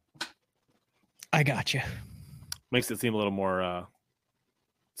 Right. I got you. Makes it seem a little more.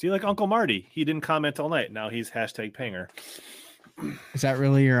 See, like Uncle Marty, he didn't comment all night. Now he's hashtag Panger. Is that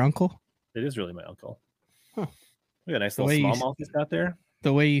really your uncle? It is really my uncle. Huh. Look at a nice little smallmouth he's got there.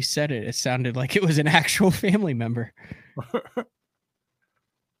 The way you said it, it sounded like it was an actual family member.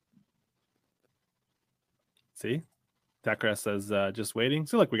 See, Takra says just waiting.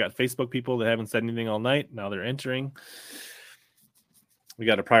 So look, we got Facebook people that haven't said anything all night. Now they're entering. We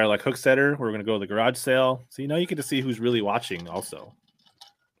got a prior luck hook setter. We're going to go to the garage sale. So now you get to see who's really watching also.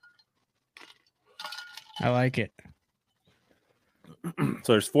 I like it.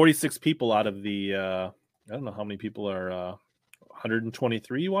 So there's 46 people out of the, I don't know how many people are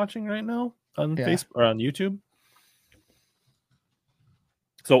 123 watching right now on Facebook or on YouTube.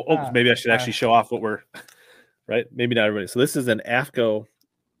 So maybe I should actually show off what we're, right? Maybe not everybody. So this is an AFCO.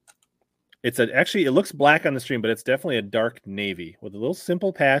 Actually, it looks black on the stream, but it's definitely a dark navy with a little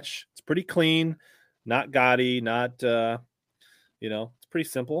simple patch. It's pretty clean, not gaudy, not, it's pretty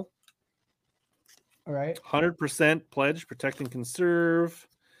simple. All right. 100% pledge, protect and conserve.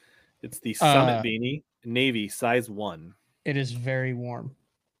 It's the Summit beanie, navy, size 1. It is very warm.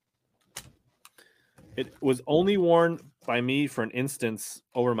 It was only worn by me for an instance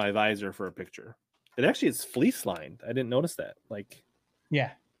over my visor for a picture. It actually is fleece lined. I didn't notice that. Yeah.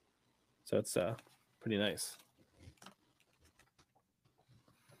 So it's pretty nice.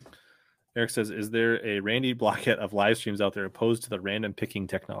 Eric says, is there a Randy Blockhead of live streams out there opposed to the random picking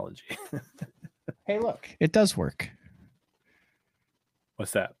technology? Hey, look, it does work.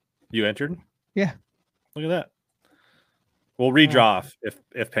 What's that? You entered? Yeah. Look at that. We'll redraw off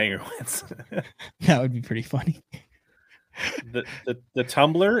if Panger wins. That would be pretty funny. The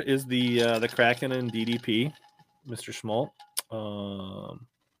tumbler is the Kraken and DDP, Mr. Schmolt.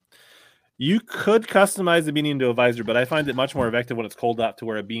 You could customize the beanie into a visor, but I find it much more effective when it's cold out to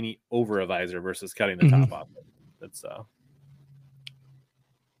wear a beanie over a visor versus cutting the top off. That's all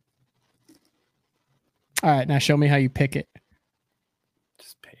right. Now show me how you pick it.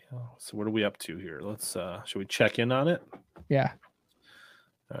 So what are we up to here? Let's should we check in on it? Yeah.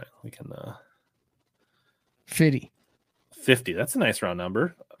 All right, we can 50. That's a nice round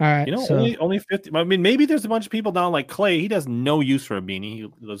number. All right. Only 50. I mean, maybe there's a bunch of people down like Clay. He does no use for a beanie. He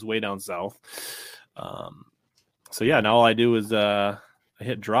lives way down south. So yeah, now all I do is I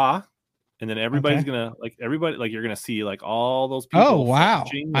hit draw, and then everybody's gonna you're gonna see like all those people. Oh wow,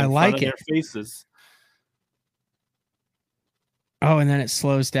 I like it. Their faces. Oh, and then it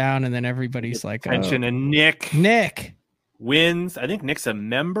slows down, and then everybody's like, attention. And Nick wins. I think Nick's a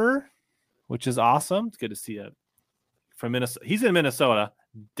member, which is awesome. It's good to see it from Minnesota. He's in Minnesota.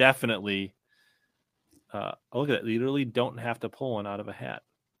 Definitely. Look at it. You literally don't have to pull one out of a hat.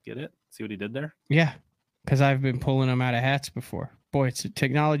 Get it? See what he did there? Yeah, because I've been pulling them out of hats before. Boy,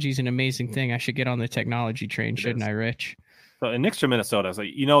 technology is an amazing thing. I should get on the technology train, shouldn't I, Rich? So, and Nick's from Minnesota. So,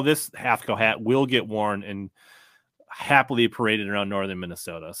 this Halfco hat will get worn and happily paraded around northern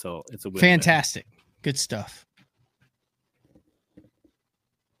Minnesota. So it's a win-win. Fantastic. Good stuff.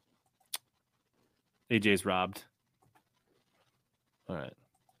 AJ's robbed. All right.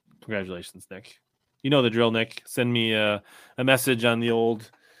 Congratulations, Nick. You know the drill, Nick. Send me a message on the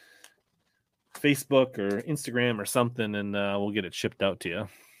old Facebook or Instagram or something, and we'll get it shipped out to you.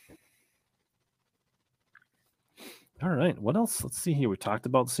 All right. What else? Let's see here. We talked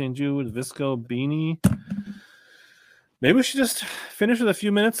about St. Jude, Visco, beanie. Maybe we should just finish with a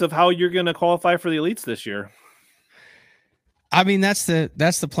few minutes of how you're going to qualify for the elites this year. I mean, that's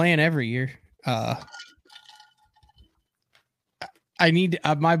the plan every year. My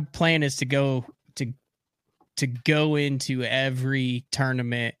plan is to go into every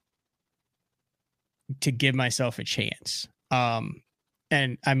tournament to give myself a chance.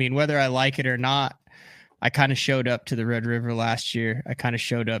 And I mean, whether I like it or not, I kind of showed up to the Red River last year. I kind of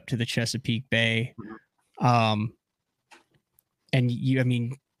showed up to the Chesapeake Bay. And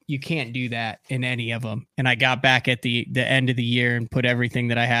you can't do that in any of them. And I got back at the end of the year and put everything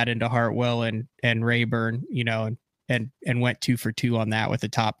that I had into Hartwell and Rayburn, and went 2 for 2 on that with the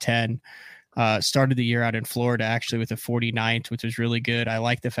top 10. Started the year out in Florida, actually, with a 49th, which was really good. I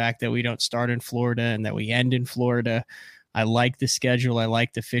like the fact that we don't start in Florida and that we end in Florida. I like the schedule. I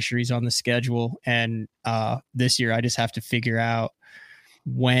like the fisheries on the schedule. And this year, I just have to figure out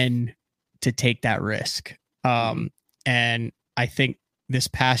when to take that risk. And I think this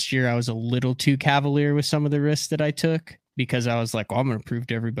past year, I was a little too cavalier with some of the risks that I took. because I was like, well, I'm going to prove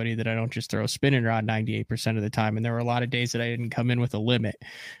to everybody that I don't just throw a spinning rod 98% of the time. And there were a lot of days that I didn't come in with a limit.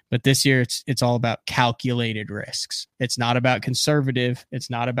 But this year, it's all about calculated risks. It's not about conservative. It's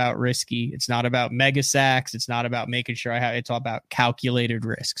not about risky. It's not about mega sacks. It's not about making sure it's all about calculated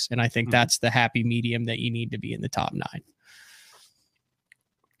risks. And I think that's the happy medium that you need to be in the top 9.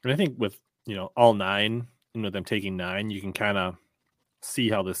 And I think with, all 9, and with them taking 9, you can kind of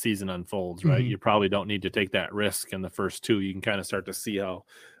see how the season unfolds, right? You probably don't need to take that risk in the first 2. You can kind of start to see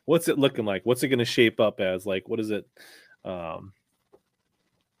what's it looking like? What's it going to shape up as? Like, what is it?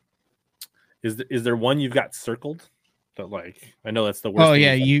 Is there one you've got circled? But like, I know that's the worst. Oh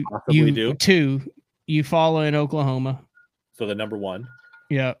yeah, you do 2. You follow in Oklahoma. So the number 1.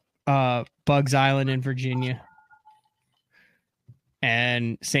 Yeah. Bugs Island in Virginia.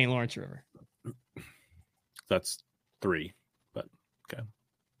 And St. Lawrence River. That's 3. Okay.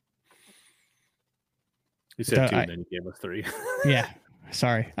 You said 2, and then you gave us 3. Yeah.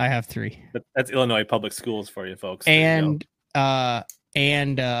 Sorry. I have 3. That's Illinois public schools for you folks. And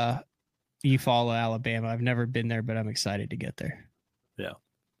you follow Alabama. I've never been there, but I'm excited to get there. Yeah.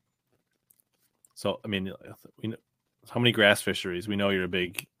 So, I mean, how many grass fisheries? We know you're a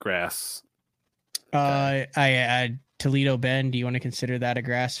big grass. I Toledo Bend. Do you want to consider that a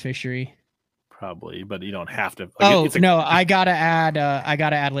grass fishery? Probably, but you don't have to. I gotta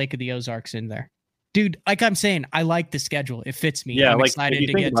add Lake of the Ozarks in there, dude. Like I'm saying, I like the schedule. It fits me. Yeah, I'm like excited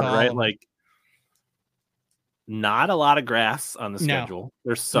to get to all right? Like, not a lot of grass on the schedule. No.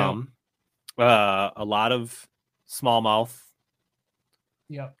 There's some, a lot of smallmouth.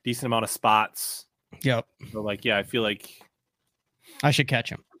 Yep. Decent amount of spots. Yep. So like, yeah, I feel like I should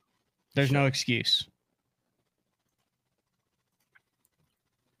catch him. There's no excuse.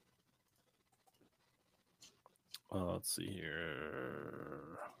 Let's see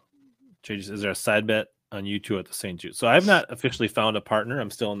here. Is there a side bet on you 2 at the St. Jude? So I have not officially found a partner.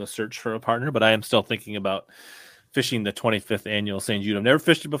 I'm still in the search for a partner, but I am still thinking about fishing the 25th annual St. Jude. I've never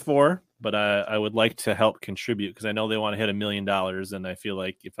fished it before, but I would like to help contribute because I know they want to hit $1 million, and I feel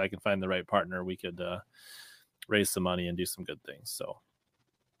like if I can find the right partner, we could raise some money and do some good things. So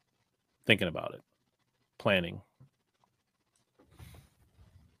thinking about it, planning.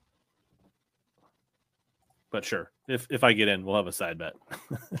 But sure, if I get in, we'll have a side bet.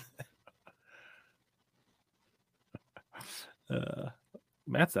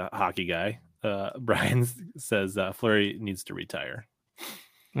 Matt's a hockey guy. Brian says Fleury needs to retire.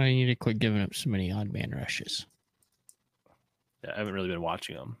 I need to quit giving up so many odd man rushes. Yeah, I haven't really been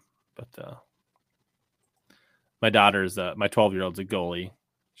watching them, but my daughter's my 12-year-old's a goalie.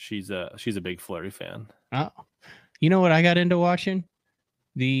 She's a big Fleury fan. Oh, you know what I got into watching?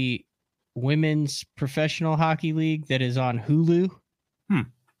 The women's professional hockey league that is on Hulu.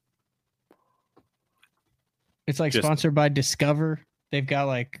 It's like sponsored by Discover. They've got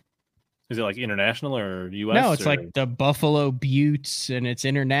like, is it like international or US? No, it's like the Buffalo Buttes, and it's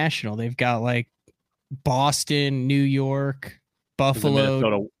international. They've got like Boston, New York,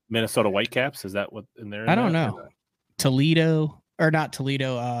 Buffalo, Minnesota Whitecaps. Is that what in there? I don't know. Toronto,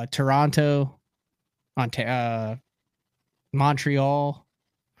 Montreal.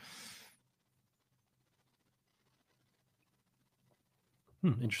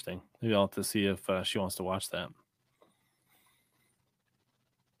 Interesting. Maybe I'll have to see if she wants to watch that.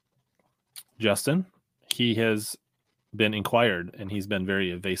 Justin, he has been inquired, and he's been very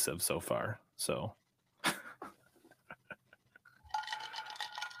evasive so far. So,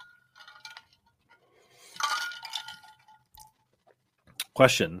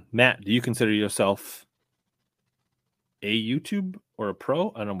 question, Matt, do you consider yourself a YouTube or a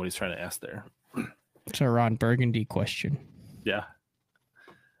pro? I don't know what he's trying to ask there. It's a Ron Burgundy question. Yeah.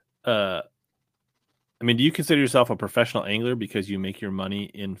 I mean, do you consider yourself a professional angler because you make your money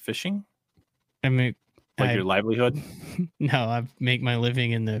in fishing? I mean, your livelihood? No, I make my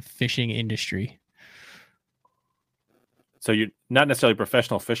living in the fishing industry. So you're not necessarily a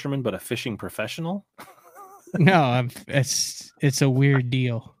professional fisherman, but a fishing professional? No, it's a weird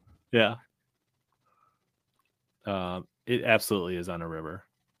deal. Yeah. It absolutely is on a river.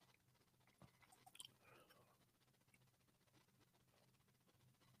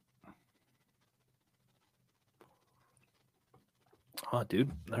 Oh,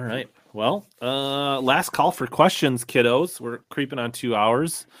 dude. All right. Well, last call for questions, kiddos. We're creeping on 2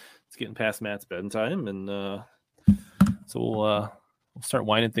 hours. It's getting past Matt's bedtime, and so we'll start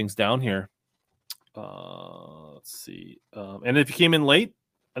winding things down here. Let's see. And if you came in late,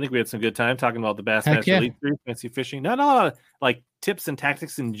 I think we had some good time talking about the Bassmaster Elite Series, fancy fishing. Not a lot of like tips and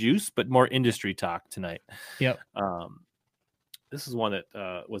tactics and juice, but more industry talk tonight. Yep. this is one that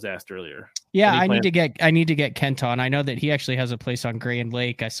was asked earlier. Yeah, I need to get Kent on. I know that he actually has a place on Grand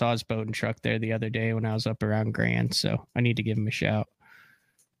Lake. I saw his boat and truck there the other day when I was up around Grand, so I need to give him a shout.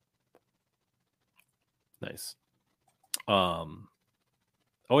 Nice.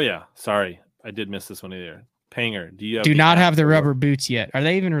 Oh yeah, sorry, I did miss this one either. Panger, do not have the rubber boots yet? Are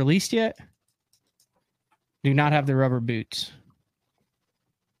they even released yet? Do not have the rubber boots.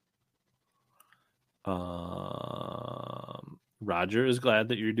 Roger is glad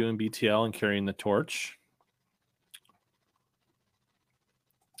that you're doing BTL and carrying the torch.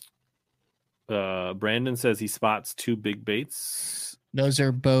 Brandon says he spots 2 big baits. Those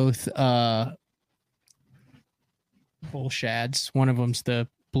are both bull shads. One of them's the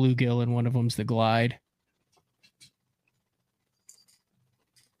bluegill and one of them's the glide.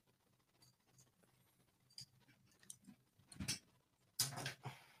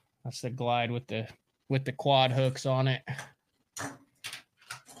 That's the glide with the quad hooks on it.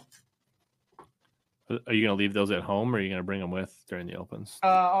 Are you going to leave those at home, or are you going to bring them with during the opens?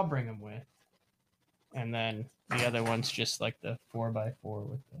 I'll bring them with. And then the other one's just like the 4x4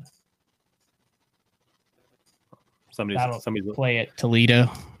 with the... Somebody's play at Toledo.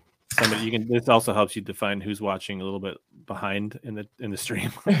 This also helps you define who's watching a little bit behind in the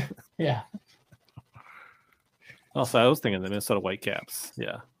stream. Yeah. Also, I was thinking the Minnesota Whitecaps.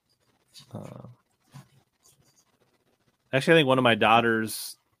 Yeah. Actually, I think one of my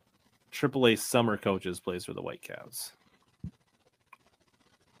daughter's AAA summer coaches plays for the Whitecaps.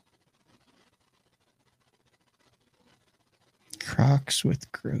 Crocs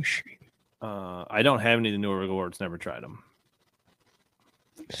with grocery. I don't have any of the newer rewards. Never tried them.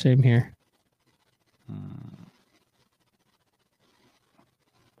 Same here.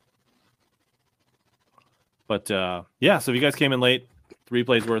 But yeah, so if you guys came in late, the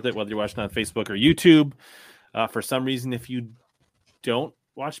replay's worth it, whether you're watching on Facebook or YouTube. For some reason, if you don't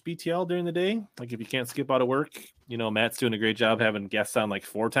watch BTL during the day, like if you can't skip out of work, Matt's doing a great job having guests on like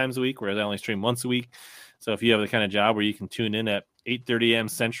 4 times a week, whereas I only stream once a week. So if you have the kind of job where you can tune in at 8:30 a.m.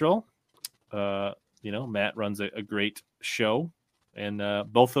 Central, Matt runs a great show, and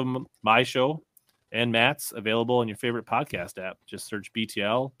both of them, my show and Matt's, available on your favorite podcast app. Just search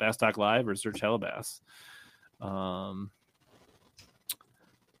BTL, Bass Talk Live, or search Hellabass.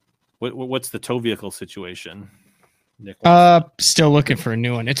 What's the tow vehicle situation, Nick? Still looking for a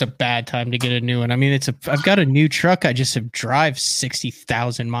new one. It's a bad time to get a new one. I mean, I've got a new truck. I just have drive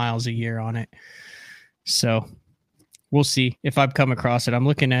 60,000 miles a year on it. So we'll see if I've come across it. I'm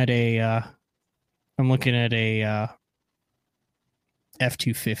looking at a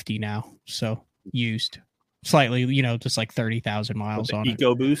F-250 now. So used slightly, just like 30,000 miles on it.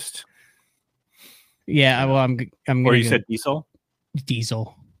 EcoBoost. Yeah. Well, I'm. Or you said diesel?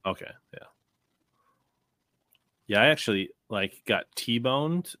 Diesel. Okay. Yeah. Yeah. I actually got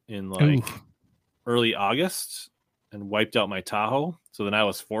T-boned in early August and wiped out my Tahoe. So then I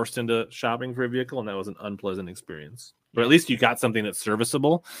was forced into shopping for a vehicle, and that was an unpleasant experience. But at least you got something that's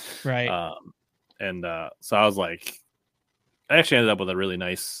serviceable. Right. So I was like, I actually ended up with a really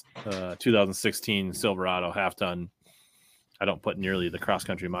nice 2016 Silverado half-ton. I don't put nearly the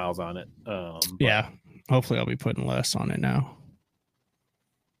cross-country miles on it. Yeah. Hopefully I'll be putting less on it now.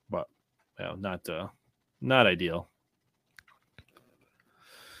 But not ideal.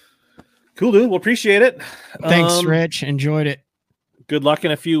 Cool, dude. We'll appreciate it. Thanks, Rich. Enjoyed it. Good luck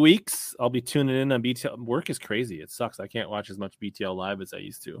in a few weeks. I'll be tuning in on BTL. Work is crazy. It sucks. I can't watch as much BTL live as I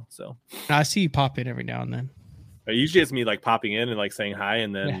used to. So I see you pop in every now and then. Usually it's me popping in and saying hi,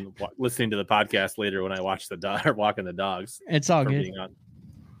 and then listening to the podcast later when I watch the dog or walking the dogs. It's all good.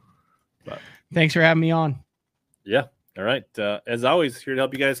 But thanks for having me on. Yeah. All right. As always, here to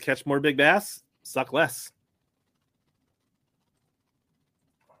help you guys catch more big bass, suck less.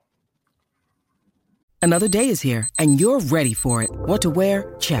 Another day is here, and you're ready for it. What to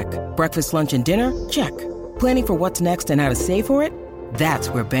wear? Check. Breakfast, lunch, and dinner? Check. Planning for what's next and how to save for it? That's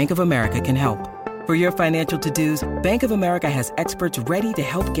where Bank of America can help. For your financial to-dos, Bank of America has experts ready to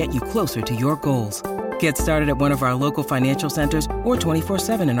help get you closer to your goals. Get started at one of our local financial centers or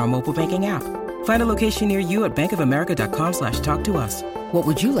 24/7 in our mobile banking app. Find a location near you at bankofamerica.com/talktous. What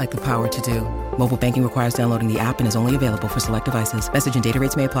would you like the power to do? Mobile banking requires downloading the app and is only available for select devices. Message and data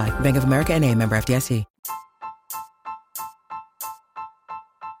rates may apply. Bank of America NA, member FDIC.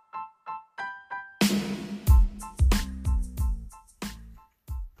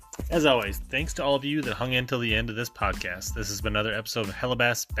 As always, thanks to all of you that hung in till the end of this podcast. This has been another episode of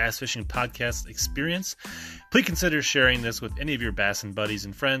Hellabass Bass Fishing Podcast Experience. Please consider sharing this with any of your bassin' buddies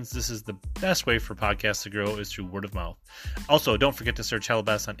and friends. This is the best way for podcasts to grow is through word of mouth. Also, don't forget to search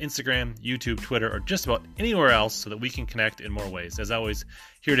Hellabass on Instagram, YouTube, Twitter, or just about anywhere else so that we can connect in more ways. As always,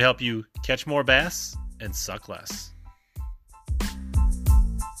 here to help you catch more bass and suck less.